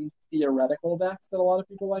untuned theoretical decks that a lot of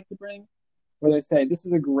people like to bring, where they say, this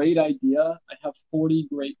is a great idea. I have 40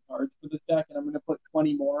 great cards for this deck, and I'm going to put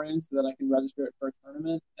 20 more in so that I can register it for a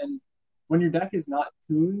tournament. And when your deck is not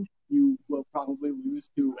tuned, you will probably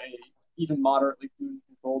lose to a even moderately tuned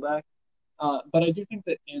Control deck. But I do think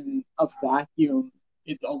that in a vacuum,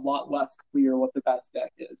 it's a lot less clear what the best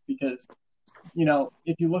deck is because,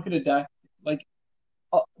 if you look at a deck, like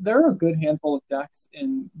there are a good handful of decks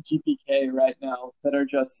in GPK right now that are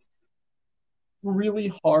just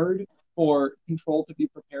really hard for Control to be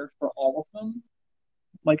prepared for all of them.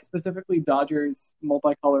 Like specifically Dodger's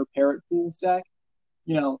multicolor Parrot Pools deck.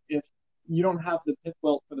 If you don't have the Pith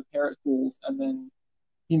Wilt for the Parrot Pools and then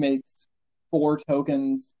he makes 4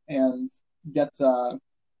 tokens and gets a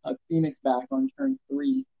Phoenix back on turn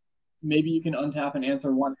 3, maybe you can untap and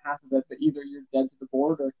answer one half of it, but either you're dead to the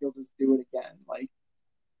board or he'll just do it again.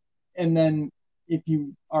 And then if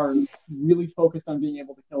you are really focused on being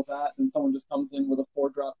able to kill that, then someone just comes in with a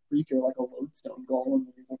 4-drop creature like a Lodestone Golem,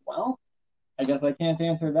 and he's like, well, I guess I can't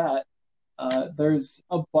answer that. There's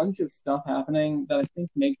a bunch of stuff happening that I think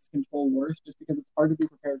makes Control worse just because it's hard to be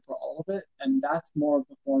prepared for all of it, and that's more of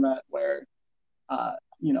the format where,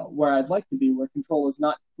 where I'd like to be, where Control is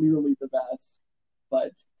not clearly the best,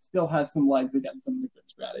 but still has some legs against some of the good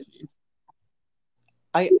strategies.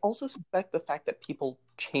 I also suspect the fact that people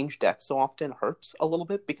change decks so often hurts a little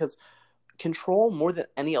bit because Control, more than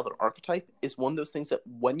any other archetype, is one of those things that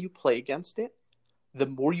when you play against it, the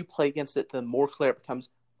more you play against it, the more clear it becomes,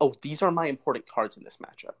 oh, these are my important cards in this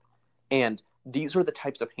matchup. And these are the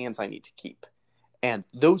types of hands I need to keep. And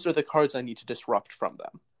those are the cards I need to disrupt from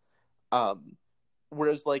them.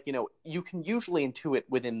 Whereas, you can usually intuit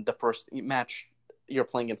within the first match you're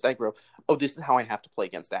playing against aggro, oh, this is how I have to play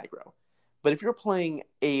against aggro. But if you're playing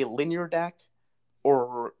a linear deck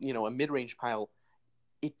or, a mid-range pile,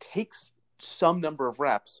 it takes some number of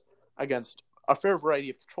reps against a fair variety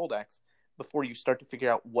of Control decks before you start to figure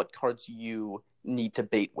out what cards you need to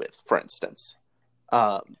bait with, for instance.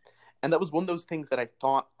 And that was one of those things that I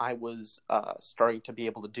thought I was starting to be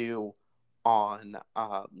able to do on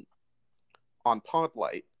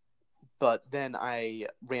Podlight, but then I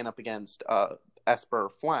ran up against Esper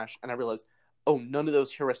Flash, and I realized, oh, none of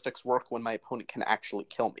those heuristics work when my opponent can actually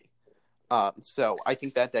kill me. So I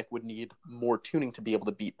think that deck would need more tuning to be able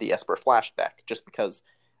to beat the Esper Flash deck, just because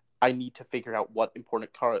I need to figure out what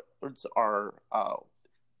important cards are,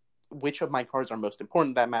 which of my cards are most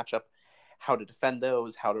important in that matchup, how to defend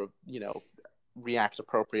those, how to, react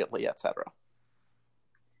appropriately, etc.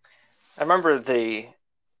 I remember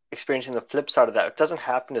experiencing the flip side of that. It doesn't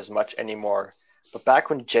happen as much anymore, but back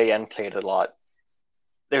when JN played a lot,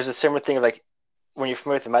 there's a similar thing of when you're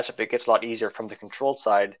familiar with the matchup, it gets a lot easier from the Control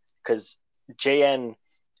side because JN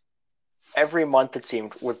every month it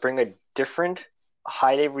seemed would bring a different,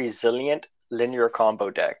 highly resilient linear combo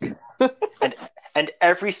deck, and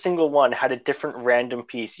every single one had a different random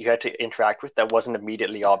piece you had to interact with that wasn't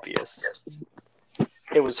immediately obvious.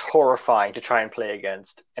 It was horrifying to try and play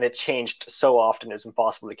against, and it changed so often it was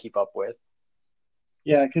impossible to keep up with.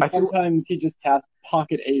 Yeah, I because feel sometimes he just casts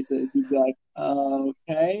pocket aces. You'd be like,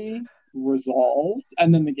 okay, resolved,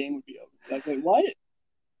 and then the game would be over. You'd be like, wait, what?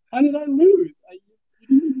 How did I lose? You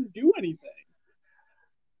didn't even do anything.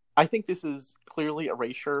 I think this is clearly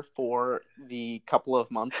erasure for the couple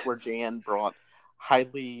of months where Jan brought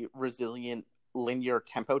highly resilient linear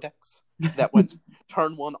tempo decks that went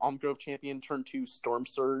turn one Omgrove Champion, turn two Storm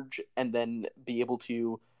Surge, and then be able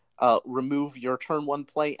to remove your turn one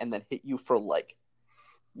play and then hit you for like,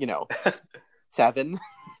 you know, 7.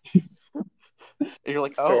 And you're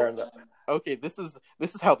like, Fair oh, enough. okay, this is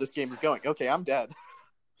how this game is going. Okay, I'm dead.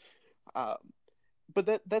 Um,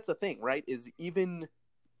 but that's the thing, right? Is even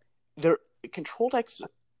their control decks, and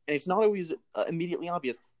it's not always immediately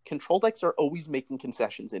obvious. Control decks are always making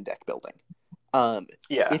concessions in deck building. Um,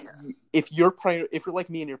 Yeah. if you're like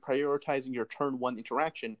me and you're prioritizing your turn one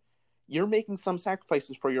interaction, you're making some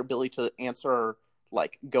sacrifices for your ability to answer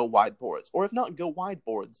like go wide boards, or if not go wide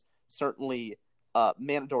boards, certainly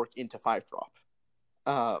mana dork into 5-drop.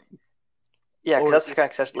 Yeah, because Or that's the if, kind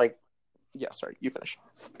of access like yeah, sorry, you finish.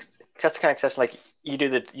 that's the kind of access like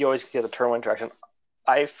you always get the turn one interaction.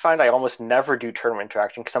 I find I almost never do turn one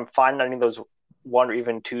interaction because I'm fine letting those 1 or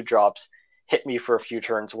even 2 drops hit me for a few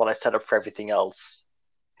turns while I set up for everything else.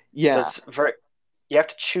 So Yeah, it's very you have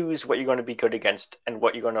to choose what you're going to be good against and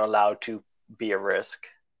what you're going to allow to be a risk.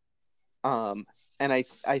 um, and I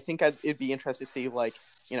think it'd be interesting to see like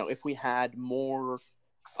if we had more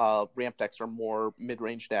ramp decks or more mid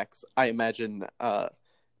range decks. I imagine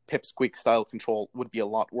Pipsqueak style control would be a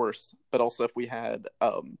lot worse. But also if we had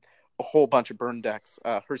a whole bunch of burn decks,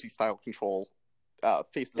 Hersey style control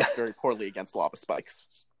faces up very poorly against lava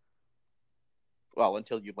spikes. Well,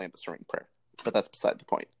 until you land the stirring prayer, but that's beside the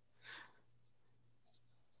point.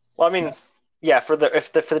 Well, I mean, yeah, for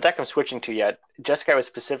the deck I'm switching to yet, Jeskai was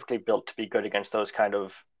specifically built to be good against those kind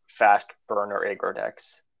of fast burn or aggro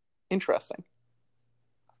decks. Interesting.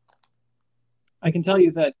 I can tell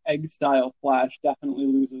you that egg style flash definitely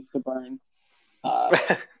loses to burn, uh,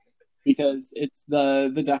 because it's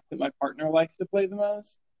the deck that my partner likes to play the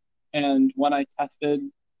most. And when I tested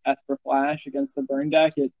Esper Flash against the burn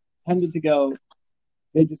deck, it tended to go.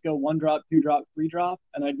 They just go 1-drop, 2-drop, 3-drop,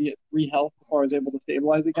 and I'd be at 3 health before I was able to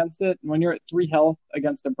stabilize against it. And when you're at 3 health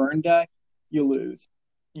against a burn deck, you lose.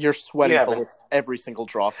 You're sweating Yeah, but bullets every single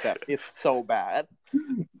draw step. It's so bad.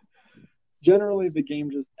 Generally, the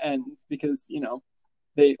game just ends because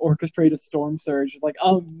they orchestrate a storm surge. It's like,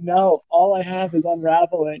 oh no, all I have is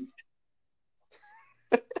unraveling,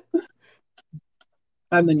 and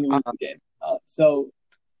then you lose the game. So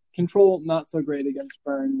control not so great against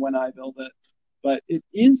burn when I build it, but it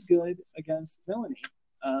is good against villainy,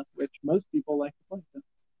 which most people like to play.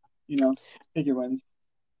 Take your wins.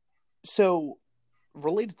 So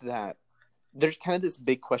related to that, there's kind of this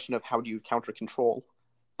big question of how do you counter control.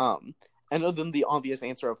 And other than the obvious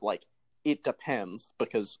answer of like it depends,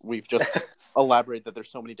 because we've just elaborated that there's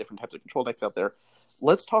so many different types of control decks out there.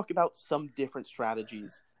 Let's talk about some different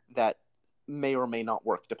strategies that may or may not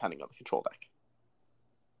work depending on the control deck.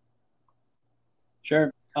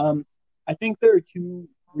 Sure. I think there are two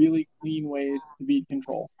really clean ways to beat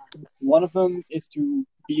control. One of them is to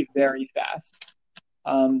be very fast.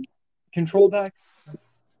 Control decks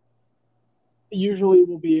usually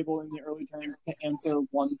will be able in the early turns to answer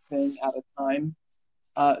one thing at a time.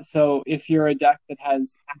 So if you're a deck that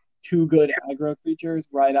has 2 good aggro creatures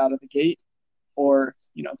right out of the gate, or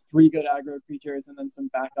 3 good aggro creatures and then some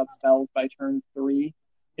backup spells by turn 3,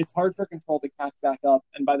 it's hard for control to catch back up.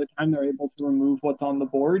 And by the time they're able to remove what's on the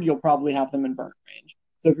board, you'll probably have them in burn range.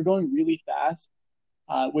 So if you're going really fast,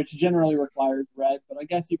 which generally requires red, but I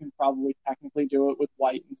guess you can probably technically do it with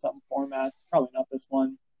white in some formats. Probably not this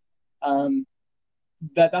one.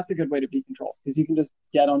 That's a good way to beat control because you can just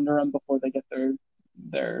get under them before they get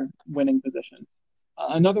their winning position.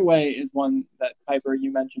 Another way is one that Piper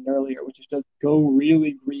you mentioned earlier, which is just go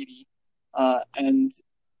really greedy. And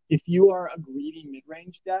if you are a greedy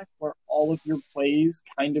mid-range deck where all of your plays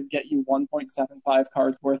kind of get you 1.75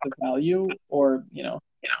 cards worth of value, or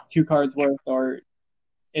 2 cards worth, or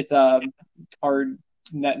it's a card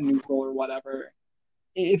net neutral or whatever.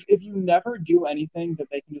 If you never do anything that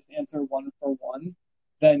they can just answer 1 for 1,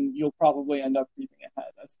 then you'll probably end up creeping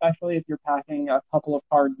ahead, especially if you're packing a couple of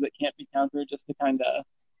cards that can't be countered just to kind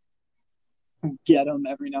of get them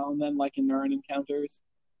every now and then, like in Neuron encounters.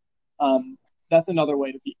 That's another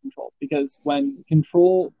way to beat control, because when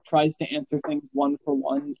control tries to answer things 1 for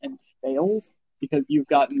 1 and fails because you've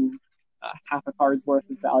gotten half a card's worth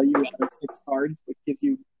of value out of 6 cards, which gives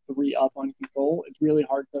you 3 up on control, it's really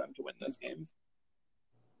hard for them to win those games.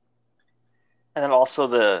 And then also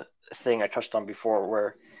the thing I touched on before,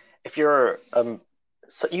 where if you're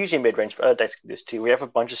so usually mid-range, but other decks can do this too. We have a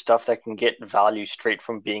bunch of stuff that can get value straight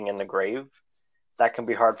from being in the grave. That can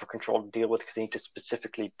be hard for control to deal with because you need to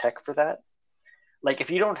specifically tech for that. Like if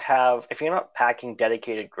you're not packing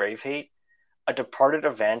dedicated grave hate, a Departed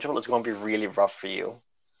Evangel is going to be really rough for you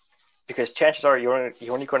because chances are you're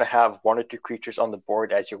only going to have one or two creatures on the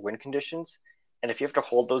board as your win conditions, and if you have to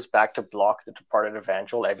hold those back to block the Departed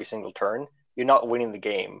Evangel every single turn, you're not winning the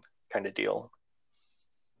game, kind of deal.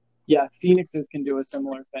 Yeah, Phoenixes can do a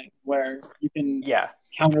similar thing where you can Yeah,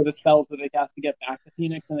 counter the spells that they cast to get back to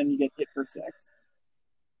Phoenix, and then you get hit for 6.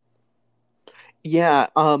 Yeah.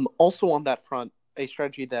 Also on that front, a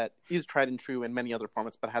strategy that is tried and true in many other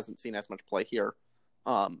formats but hasn't seen as much play here,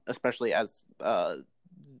 especially as the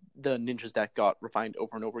Ninjas deck got refined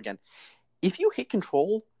over and over again. If you hit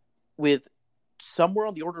control with somewhere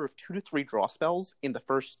on the order of 2 to 3 draw spells in the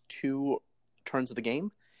first 2 turns of the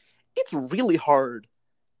game, it's really hard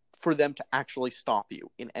for them to actually stop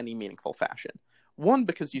you in any meaningful fashion. One,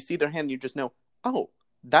 because you see their hand and you just know, oh,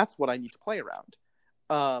 that's what I need to play around.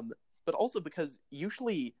 But also because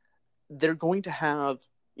usually they're going to have,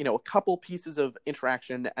 a couple pieces of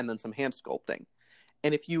interaction and then some hand sculpting.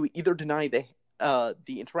 And if you either deny the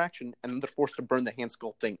interaction and then they're forced to burn the hand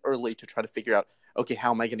sculpting early to try to figure out, okay,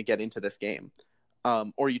 how am I going to get into this game?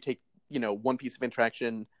 Or you take, one piece of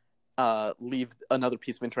interaction, leave another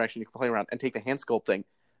piece of interaction you can play around and take the hand sculpting,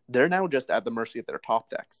 they're now just at the mercy of their top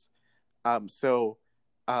decks. So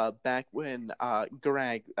back when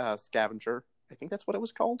Gurag Scavenger, I think that's what it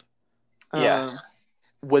was called,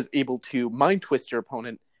 was able to mind twist your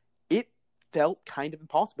opponent, it felt kind of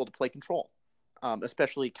impossible to play control,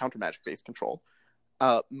 especially counter magic based control.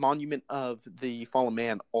 Monument of the Fallen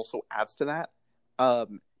Man also adds to that.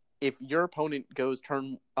 If your opponent goes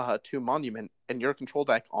turn 2 Monument and your control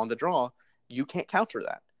deck on the draw, you can't counter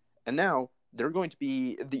that. And now they're going to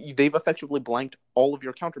be they've effectively blanked all of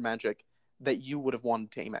your counter magic that you would have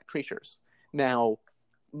wanted to aim at creatures. Now,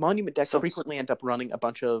 Monument decks frequently end up running a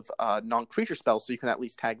bunch of non-creature spells, so you can at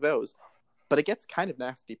least tag those. But it gets kind of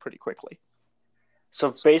nasty pretty quickly.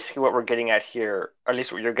 So basically what we're getting at here, or at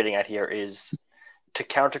least what you're getting at here, is to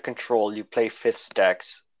counter control, you play 5th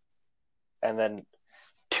decks and then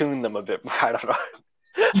tune them a bit. I don't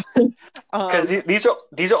know. Because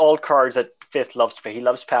these are all cards that 5th loves to play. He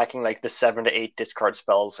loves packing like the 7 to 8 discard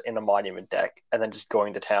spells in a Monument deck and then just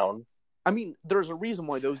going to town. I mean, there's a reason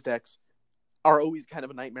why those decks are always kind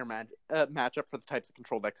of a nightmare matchup for the types of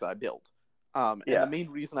control decks I build. And the main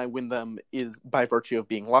reason I win them is by virtue of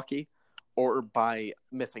being lucky or by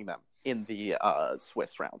missing them in the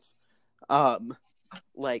Swiss rounds. The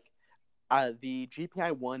GP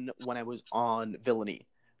I won when I was on Villainy,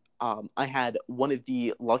 I had one of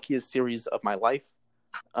the luckiest series of my life,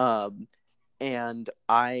 and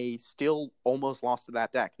I still almost lost to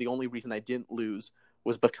that deck. The only reason I didn't lose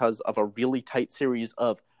was because of a really tight series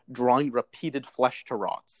of drawing repeated Flesh to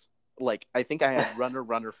Rots. I think I had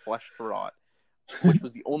Runner, Flesh to Rot, which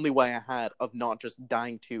was the only way I had of not just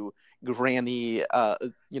dying to Granny,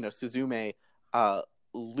 Suzume,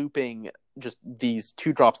 looping just these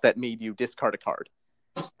 2 drops that made you discard a card.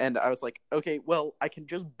 And I was like, okay, well, I can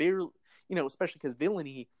just barely, especially because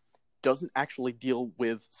Villainy doesn't actually deal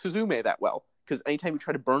with Suzume that well. Because anytime you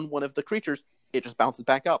try to burn one of the creatures, it just bounces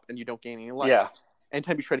back up and you don't gain any life. Yeah.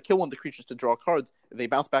 Anytime you try to kill one of the creatures to draw cards, they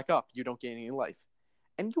bounce back up. You don't gain any life.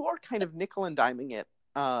 And you are kind of nickel and diming it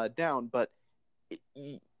down, but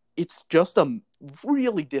it's just a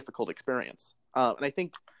really difficult experience. And I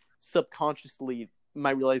think subconsciously,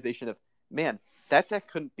 my realization of, man, that deck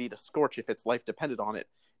couldn't beat a Scorch if its life depended on it,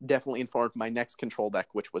 definitely informed my next control deck,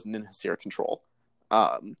 which was Ninhasir Control,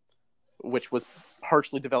 which was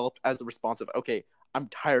partially developed as a response of, okay, I'm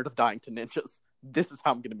tired of dying to ninjas. This is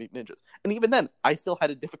how I'm going to beat ninjas. And even then, I still had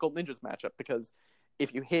a difficult ninjas matchup, because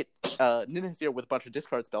if you hit Ninhasir with a bunch of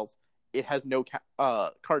discard spells, it has no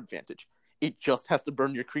card advantage. It just has to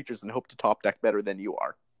burn your creatures and hope to top deck better than you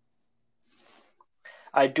are.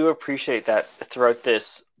 I do appreciate that throughout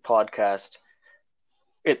this podcast,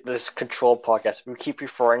 this control podcast, we keep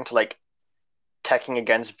referring to teching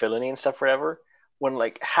against Villainy and stuff, whatever, when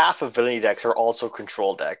half of Villainy decks are also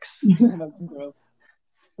control decks. That's gross.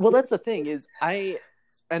 Well, that's the thing is I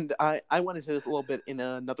went into this a little bit in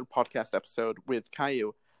another podcast episode with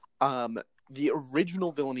Caillou. The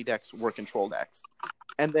original Villainy decks were control decks,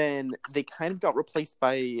 and then they kind of got replaced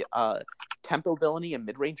by tempo Villainy and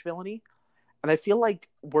mid-range Villainy. And I feel like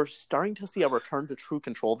we're starting to see a return to true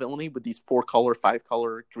control Villainy with these 4-color,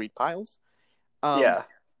 5-color Greed piles. Yeah.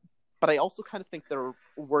 But I also kind of think they're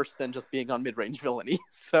worse than just being on mid-range Villainy.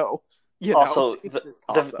 So, also,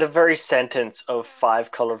 the very sentence of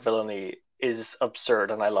 5-color Villainy is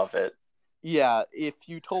absurd, and I love it. Yeah, if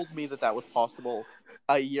you told me that was possible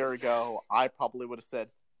a year ago, I probably would have said,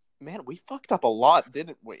 "Man, we fucked up a lot,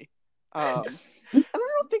 didn't we?" And I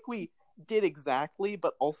don't think we did exactly,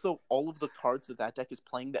 but also all of the cards that deck is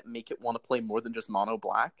playing that make it want to play more than just mono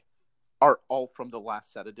black are all from the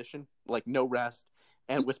last set edition, like No Rest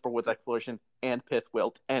and Whisperwood's Exploration and Pith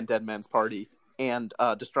Wilt and Dead Man's Party and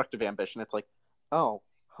Destructive Ambition. It's like, oh,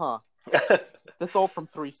 huh, that's all from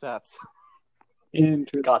 3 sets.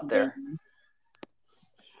 Interesting. Got there.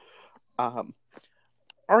 All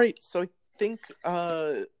right, so I think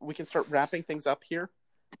we can start wrapping things up here.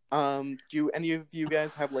 Do any of you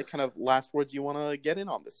guys have like kind of last words you want to get in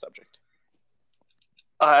on this subject?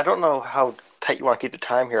 I don't know how tight you want to keep the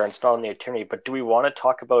time here, and it's not on the attorney, but do we want to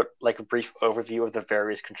talk about like a brief overview of the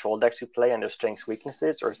various control decks we play and their strengths,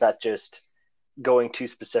 weaknesses, or is that just going too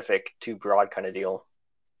specific, too broad kind of deal?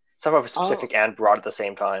 Some of specific and broad at the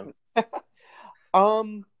same time.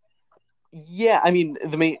 Yeah, I mean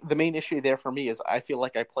the main issue there for me is I feel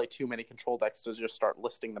like I play too many control decks to just start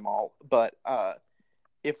listing them all. But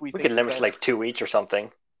if we could limit to like 2 each or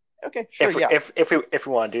something. Okay, sure. If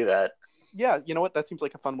we want to do that. Yeah, you know what? That seems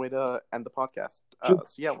like a fun way to end the podcast. So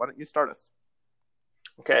yeah, why don't you start us?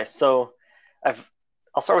 Okay, so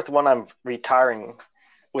I'll start with the one I'm retiring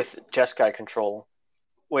with Jeskai control,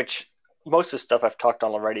 which most of the stuff I've talked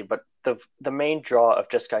on already, but the main draw of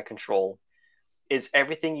Jeskai control is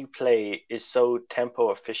everything you play is so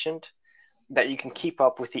tempo efficient that you can keep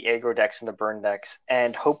up with the aggro decks and the burn decks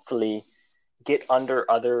and hopefully get under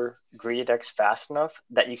other greedy decks fast enough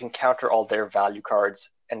that you can counter all their value cards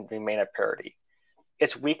and remain at parity.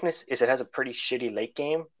 Its weakness is it has a pretty shitty late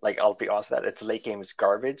game. Like, I'll be honest with that. Its late game is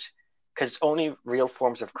garbage because its only real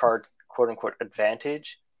forms of card quote-unquote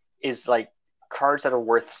advantage is like cards that are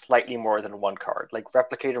worth slightly more than 1 card. Like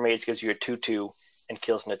Replicator Mage gives you a 2/2 and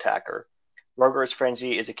kills an attacker. Roger's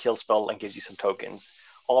Frenzy is a kill spell and gives you some tokens.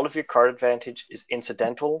 All of your card advantage is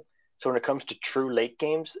incidental, so when it comes to true late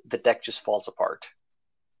games, the deck just falls apart.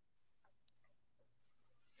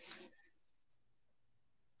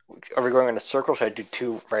 Are we going in a circle? Should I do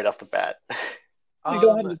 2 right off the bat?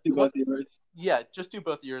 Go ahead and just do both yours. Yeah, just do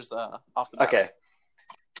both yours off the bat. Okay.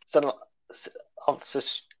 So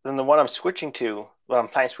then the one I'm switching to, I'm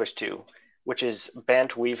planning to switch to, which is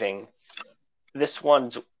Bant Weaving. This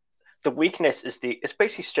one's the weakness is it's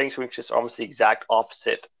basically strength weakness, almost the exact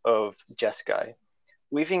opposite of Jeskai.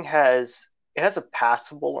 Weaving has a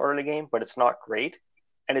passable early game, but it's not great,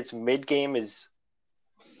 and its mid game is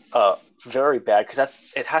very bad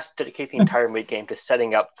because it has to dedicate the entire mid game to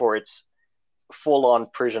setting up for its full-on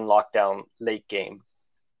Persian lockdown late game.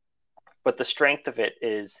 But the strength of it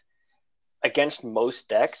is against most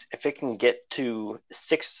decks, if it can get to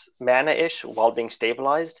 6 mana-ish while being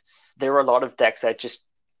stabilized, there are a lot of decks that just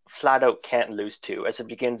flat out can't lose to, as it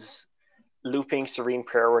begins looping Serene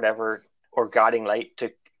Prayer or whatever, or Guiding Light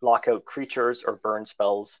to lock out creatures or burn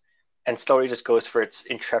spells, and slowly just goes for its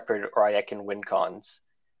Intrepid or Aekin win cons.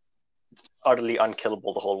 It's utterly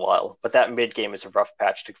unkillable the whole while, but that mid game is a rough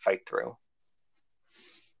patch to fight through.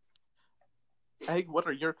 Egg, what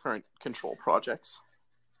are your current control projects?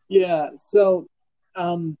 Yeah, so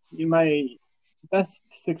my best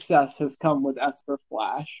success has come with Esper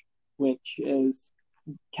Flash, which is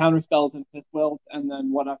counterspells and Pith Wilt, and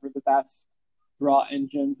then whatever the best draw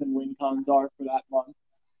engines and win cons are for that month.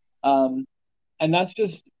 And that's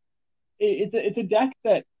just it's a deck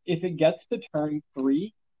that if it gets to turn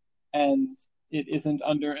 3 and it isn't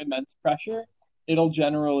under immense pressure, it'll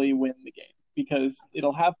generally win the game because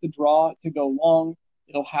it'll have the draw to go long,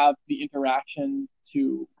 it'll have the interaction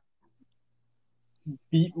to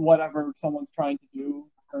beat whatever someone's trying to do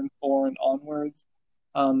turn 4 and onwards.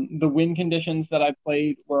 The win conditions that I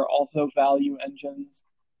played were also value engines.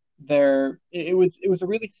 It was a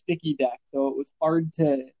really sticky deck, so it was hard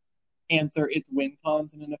to answer its win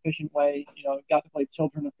cons in an efficient way. You know, it got to play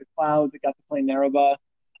Children of the Clouds, it got to play Naraba.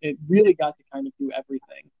 It really got to kind of do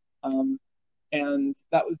everything. And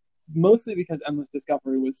that was mostly because Endless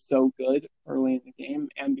Discovery was so good early in the game,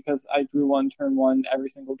 and because I drew 1 turn 1 every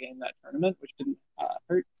single game that tournament, which didn't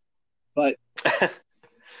hurt. But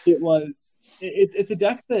it's a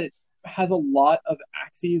deck that has a lot of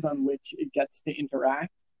axes on which it gets to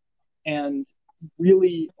interact, and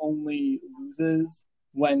really only loses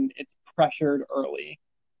when it's pressured early.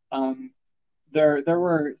 There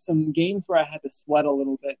were some games where I had to sweat a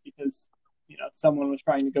little bit because someone was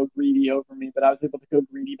trying to go greedy over me, but I was able to go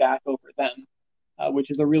greedy back over them,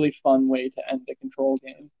 which is a really fun way to end a control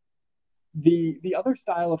game. The other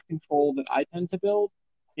style of control that I tend to build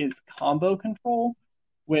is combo control,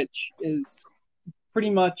 which is pretty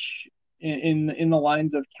much in the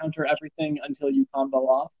lines of counter everything until you combo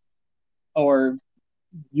off. or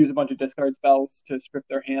use a bunch of discard spells to strip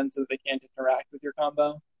their hands so that they can't interact with your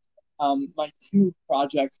combo. My two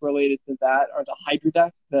projects related to that are the Hydra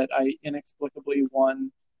deck that I inexplicably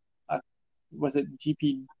won. Was it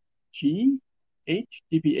GPH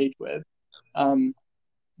with?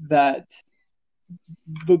 That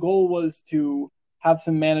the goal was to have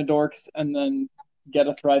some mana dorks and then get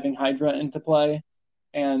a thriving Hydra into play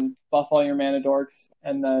and buff all your mana dorks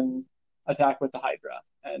and then attack with the Hydra.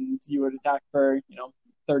 And you would attack for,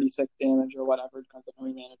 36 damage or whatever, depends on how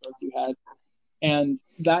many mana dorks you had. And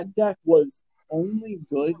that deck was only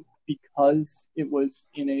good because it was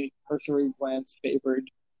in a cursory glance favored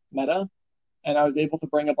meta. And I was able to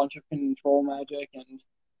bring a bunch of control magic and,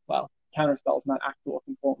 well, counter spells, not actual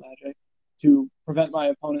control magic, to prevent my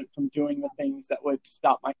opponent from doing the things that would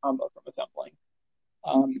stop my combo from assembling.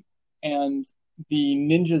 And the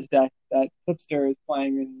Ninjas deck that Flipster is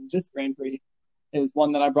playing in this Grand Prix is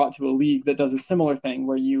one that I brought to a league that does a similar thing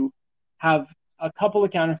where you have a couple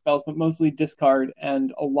of counter spells, but mostly discard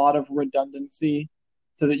and a lot of redundancy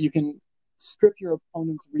so that you can strip your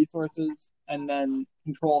opponent's resources and then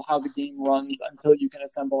control how the game runs until you can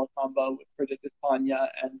assemble a combo with Predicted Panya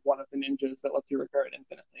and one of the ninjas that lets you recur it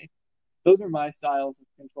infinitely. Those are my styles of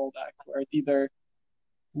control deck, where it's either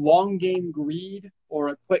long game greed or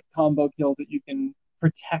a quick combo kill that you can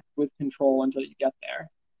protect with control until you get there.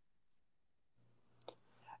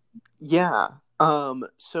 Yeah.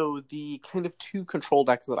 So the kind of two control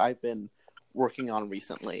decks that I've been working on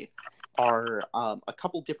recently are a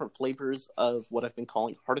couple different flavors of what I've been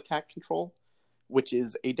calling Heart Attack Control, which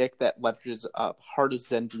is a deck that leverages Heart of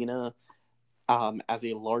Zendina as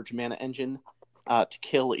a large mana engine to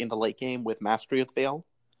kill in the late game with Mastery of the Veil.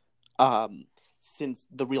 Since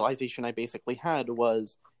the realization I basically had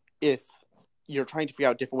was, if you're trying to figure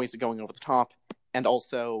out different ways of going over the top, and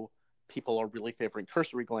also people are really favoring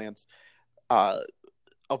Cursory Glance, a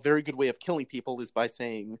very good way of killing people is by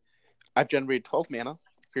saying, I've generated 12 mana,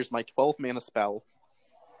 here's my 12 mana spell,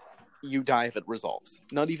 you die if it resolves.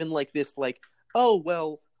 Not even like this, like, oh,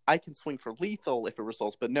 well, I can swing for lethal if it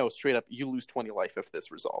resolves, but no, straight up, you lose 20 life if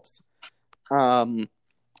this resolves. And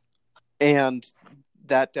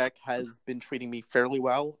that deck has been treating me fairly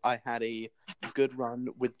well. I had a good run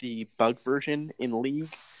with the bug version in League,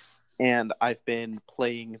 and I've been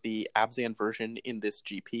playing the Abzan version in this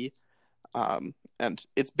GP. And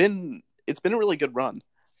it's been a really good run.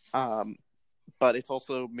 But it's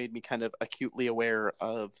also made me kind of acutely aware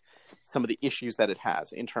of some of the issues that it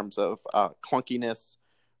has in terms of clunkiness,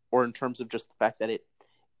 or in terms of just the fact that it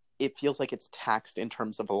feels like it's taxed in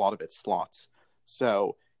terms of a lot of its slots.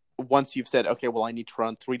 So once you've said, okay, well, I need to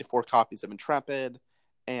run 3 to 4 copies of Intrepid,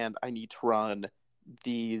 and I need to run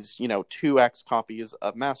these, 2x copies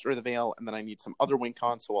of Master of the Veil, and then I need some other win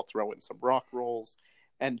cons, so I'll throw in some rock rolls,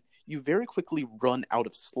 and you very quickly run out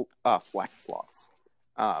of flex slots,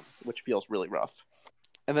 which feels really rough.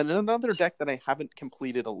 And then another deck that I haven't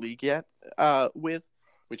completed a league yet with,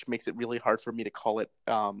 which makes it really hard for me to call it,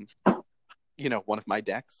 one of my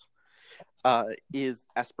decks, is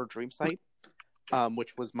Esper Dreamsight,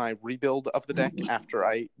 which was my rebuild of the deck after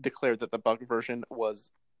I declared that the bug version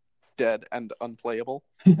was dead and unplayable,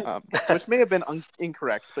 which may have been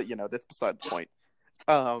incorrect, but that's beside the point.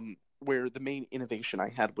 Where the main innovation I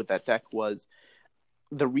had with that deck was,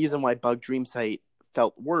 the reason why Bug Dreamsight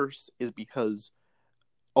felt worse is because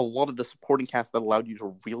a lot of the supporting cast that allowed you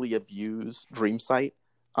to really abuse Dreamsight,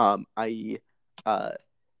 i.e.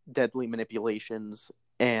 Deadly Manipulations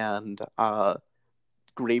and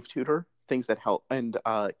Grave Tutor, things that help, and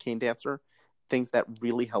Cane Dancer, things that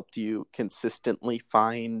really helped you consistently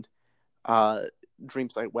find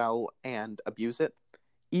Dreamsight well and abuse it.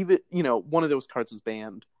 Even, one of those cards was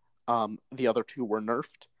banned. The other two were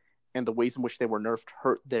nerfed, and the ways in which they were nerfed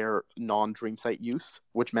hurt their non-Dreamsight use,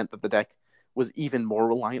 which meant that the deck was even more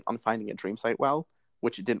reliant on finding a Dreamsight well,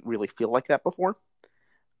 which it didn't really feel like that before.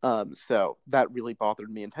 So that really bothered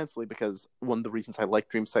me intensely, because one of the reasons I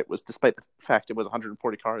liked Dreamsight was, despite the fact it was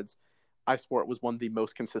 140 cards, I swore it was one of the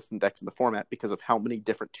most consistent decks in the format because of how many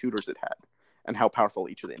different tutors it had and how powerful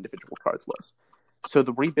each of the individual cards was. So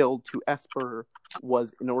the rebuild to Esper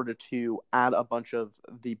was in order to add a bunch of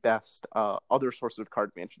the best other sources of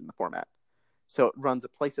card management in the format. So it runs a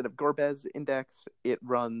playset of Gorbez Index. It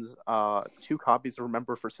runs 2 copies of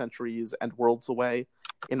Remember for Centuries and Worlds Away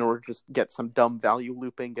in order to just get some dumb value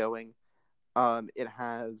looping going. It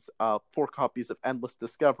has 4 copies of Endless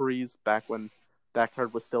Discoveries, back when that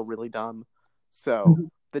card was still really dumb. So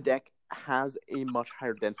the deck has a much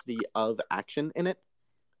higher density of action in it,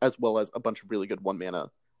 as well as a bunch of really good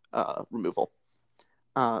 1-mana removal.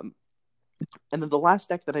 And then the last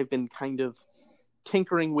deck that I've been kind of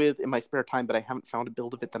tinkering with in my spare time, but I haven't found a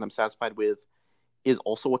build of it that I'm satisfied with, is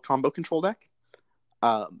also a combo control deck.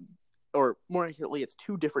 Or more accurately, it's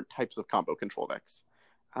two different types of combo control decks.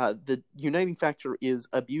 The uniting factor is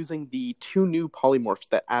abusing the two new polymorphs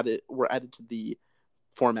that were added to the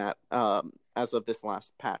format as of this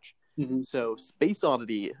last patch. Mm-hmm. So Space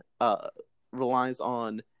Oddity relies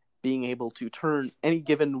on being able to turn any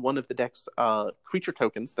given one of the deck's creature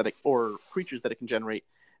tokens or creatures that it can generate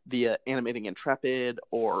via Animating Intrepid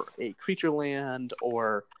or a creature land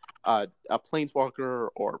or a Planeswalker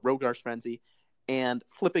or Rogar's Frenzy, and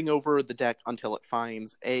flipping over the deck until it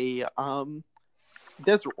finds a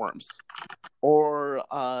Desert Worms or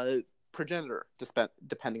Progenitor,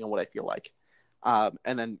 depending on what I feel like,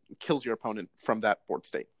 and then kills your opponent from that board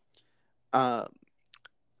state.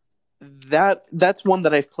 That's one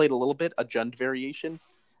that I've played a little bit, a Jund variation.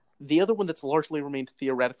 The other one that's largely remained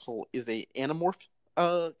theoretical is a Animorph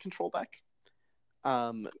control deck,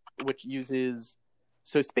 which uses...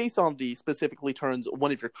 So Space Oddity specifically turns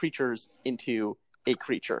one of your creatures into a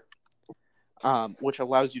creature, which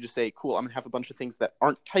allows you to say, cool, I'm going to have a bunch of things that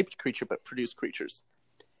aren't typed creature but produce creatures.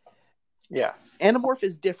 Yeah. Animorph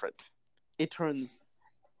is different. It turns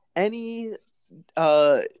any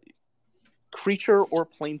creature or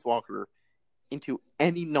planeswalker into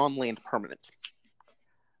any non-land permanent,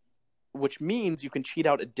 which means you can cheat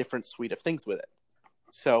out a different suite of things with it.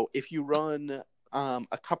 So if you run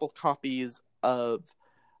a couple copies of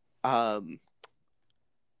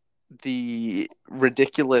the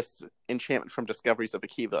ridiculous enchantment from Discoveries of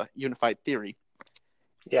Akiva, Unified Theory,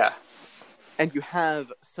 Yeah, and you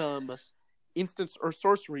have some instants or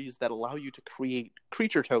sorceries that allow you to create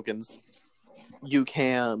creature tokens, you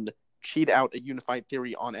can cheat out a Unified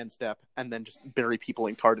Theory on end step and then just bury people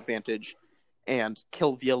in card advantage and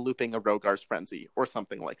kill via looping a Rogar's Frenzy or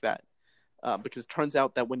something like that. Because it turns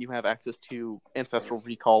out that when you have access to Ancestral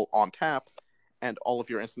Recall on tap and all of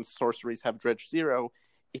your instant sorceries have Dredge 0,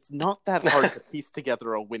 it's not that hard to piece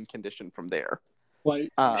together a win condition from there.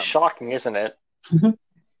 Like, shocking, isn't it?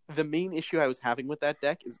 The main issue I was having with that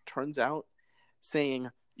deck is it turns out saying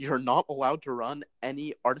you're not allowed to run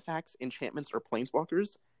any artifacts, enchantments, or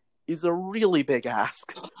planeswalkers is a really big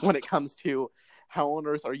ask when it comes to how on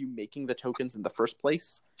earth are you making the tokens in the first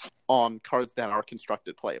place on cards that are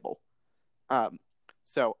constructed playable.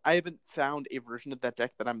 So I haven't found a version of that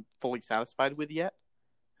deck that I'm fully satisfied with yet,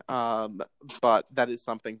 but that is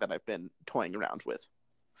something that I've been toying around with.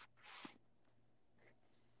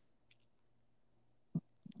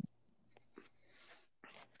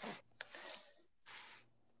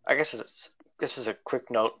 I guess this is a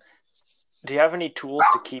quick note. Do you have any tools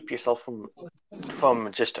to keep yourself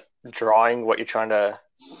from just drawing what you're trying to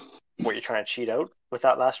cheat out with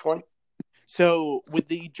that last one? So with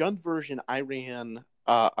the Jund version, I ran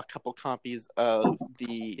a couple copies of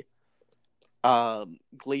the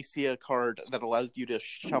Glacia card that allows you to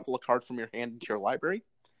shuffle a card from your hand into your library.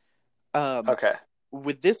 Okay.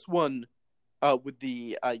 With this one, with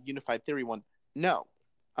the Unified Theory one, no.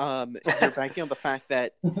 You're banking on the fact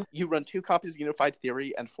that you run 2 copies of Unified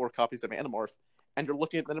Theory and 4 copies of Animorph, and you're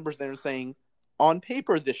looking at the numbers there and saying, on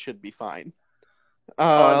paper, this should be fine.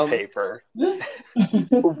 On paper.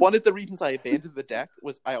 One of the reasons I abandoned the deck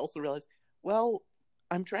was I also realized, well,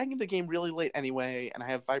 I'm dragging the game really late anyway, and I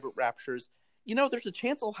have Vibrant Raptures. You know, there's a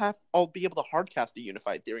chance I'll be able to hardcast a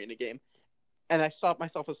Unified Theory in a game. And I stopped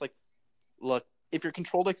myself. I was like, look, if your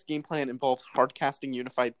control deck's game plan involves hardcasting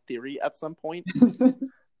Unified Theory at some point,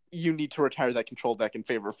 you need to retire that control deck in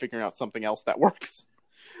favor of figuring out something else that works.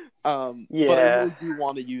 But I really do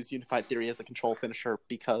want to use Unified Theory as a control finisher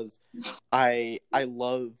because I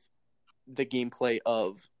love the gameplay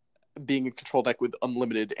of being a control deck with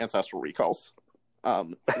unlimited Ancestral Recalls.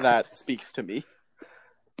 That speaks to me.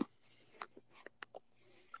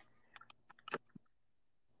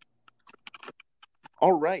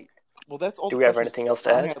 All right. Well, that's all. Do we have anything else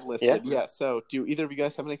to add? Yeah. So, do either of you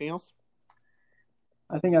guys have anything else?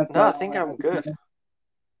 I think that's. No, I think I'm good.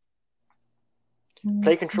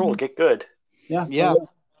 Play control, get good. Yeah.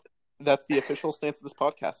 That's the official stance of this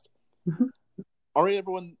podcast. All right,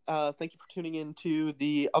 everyone. Thank you for tuning in to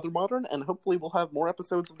the Other Modern, and hopefully we'll have more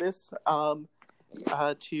episodes of this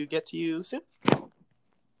to get to you soon.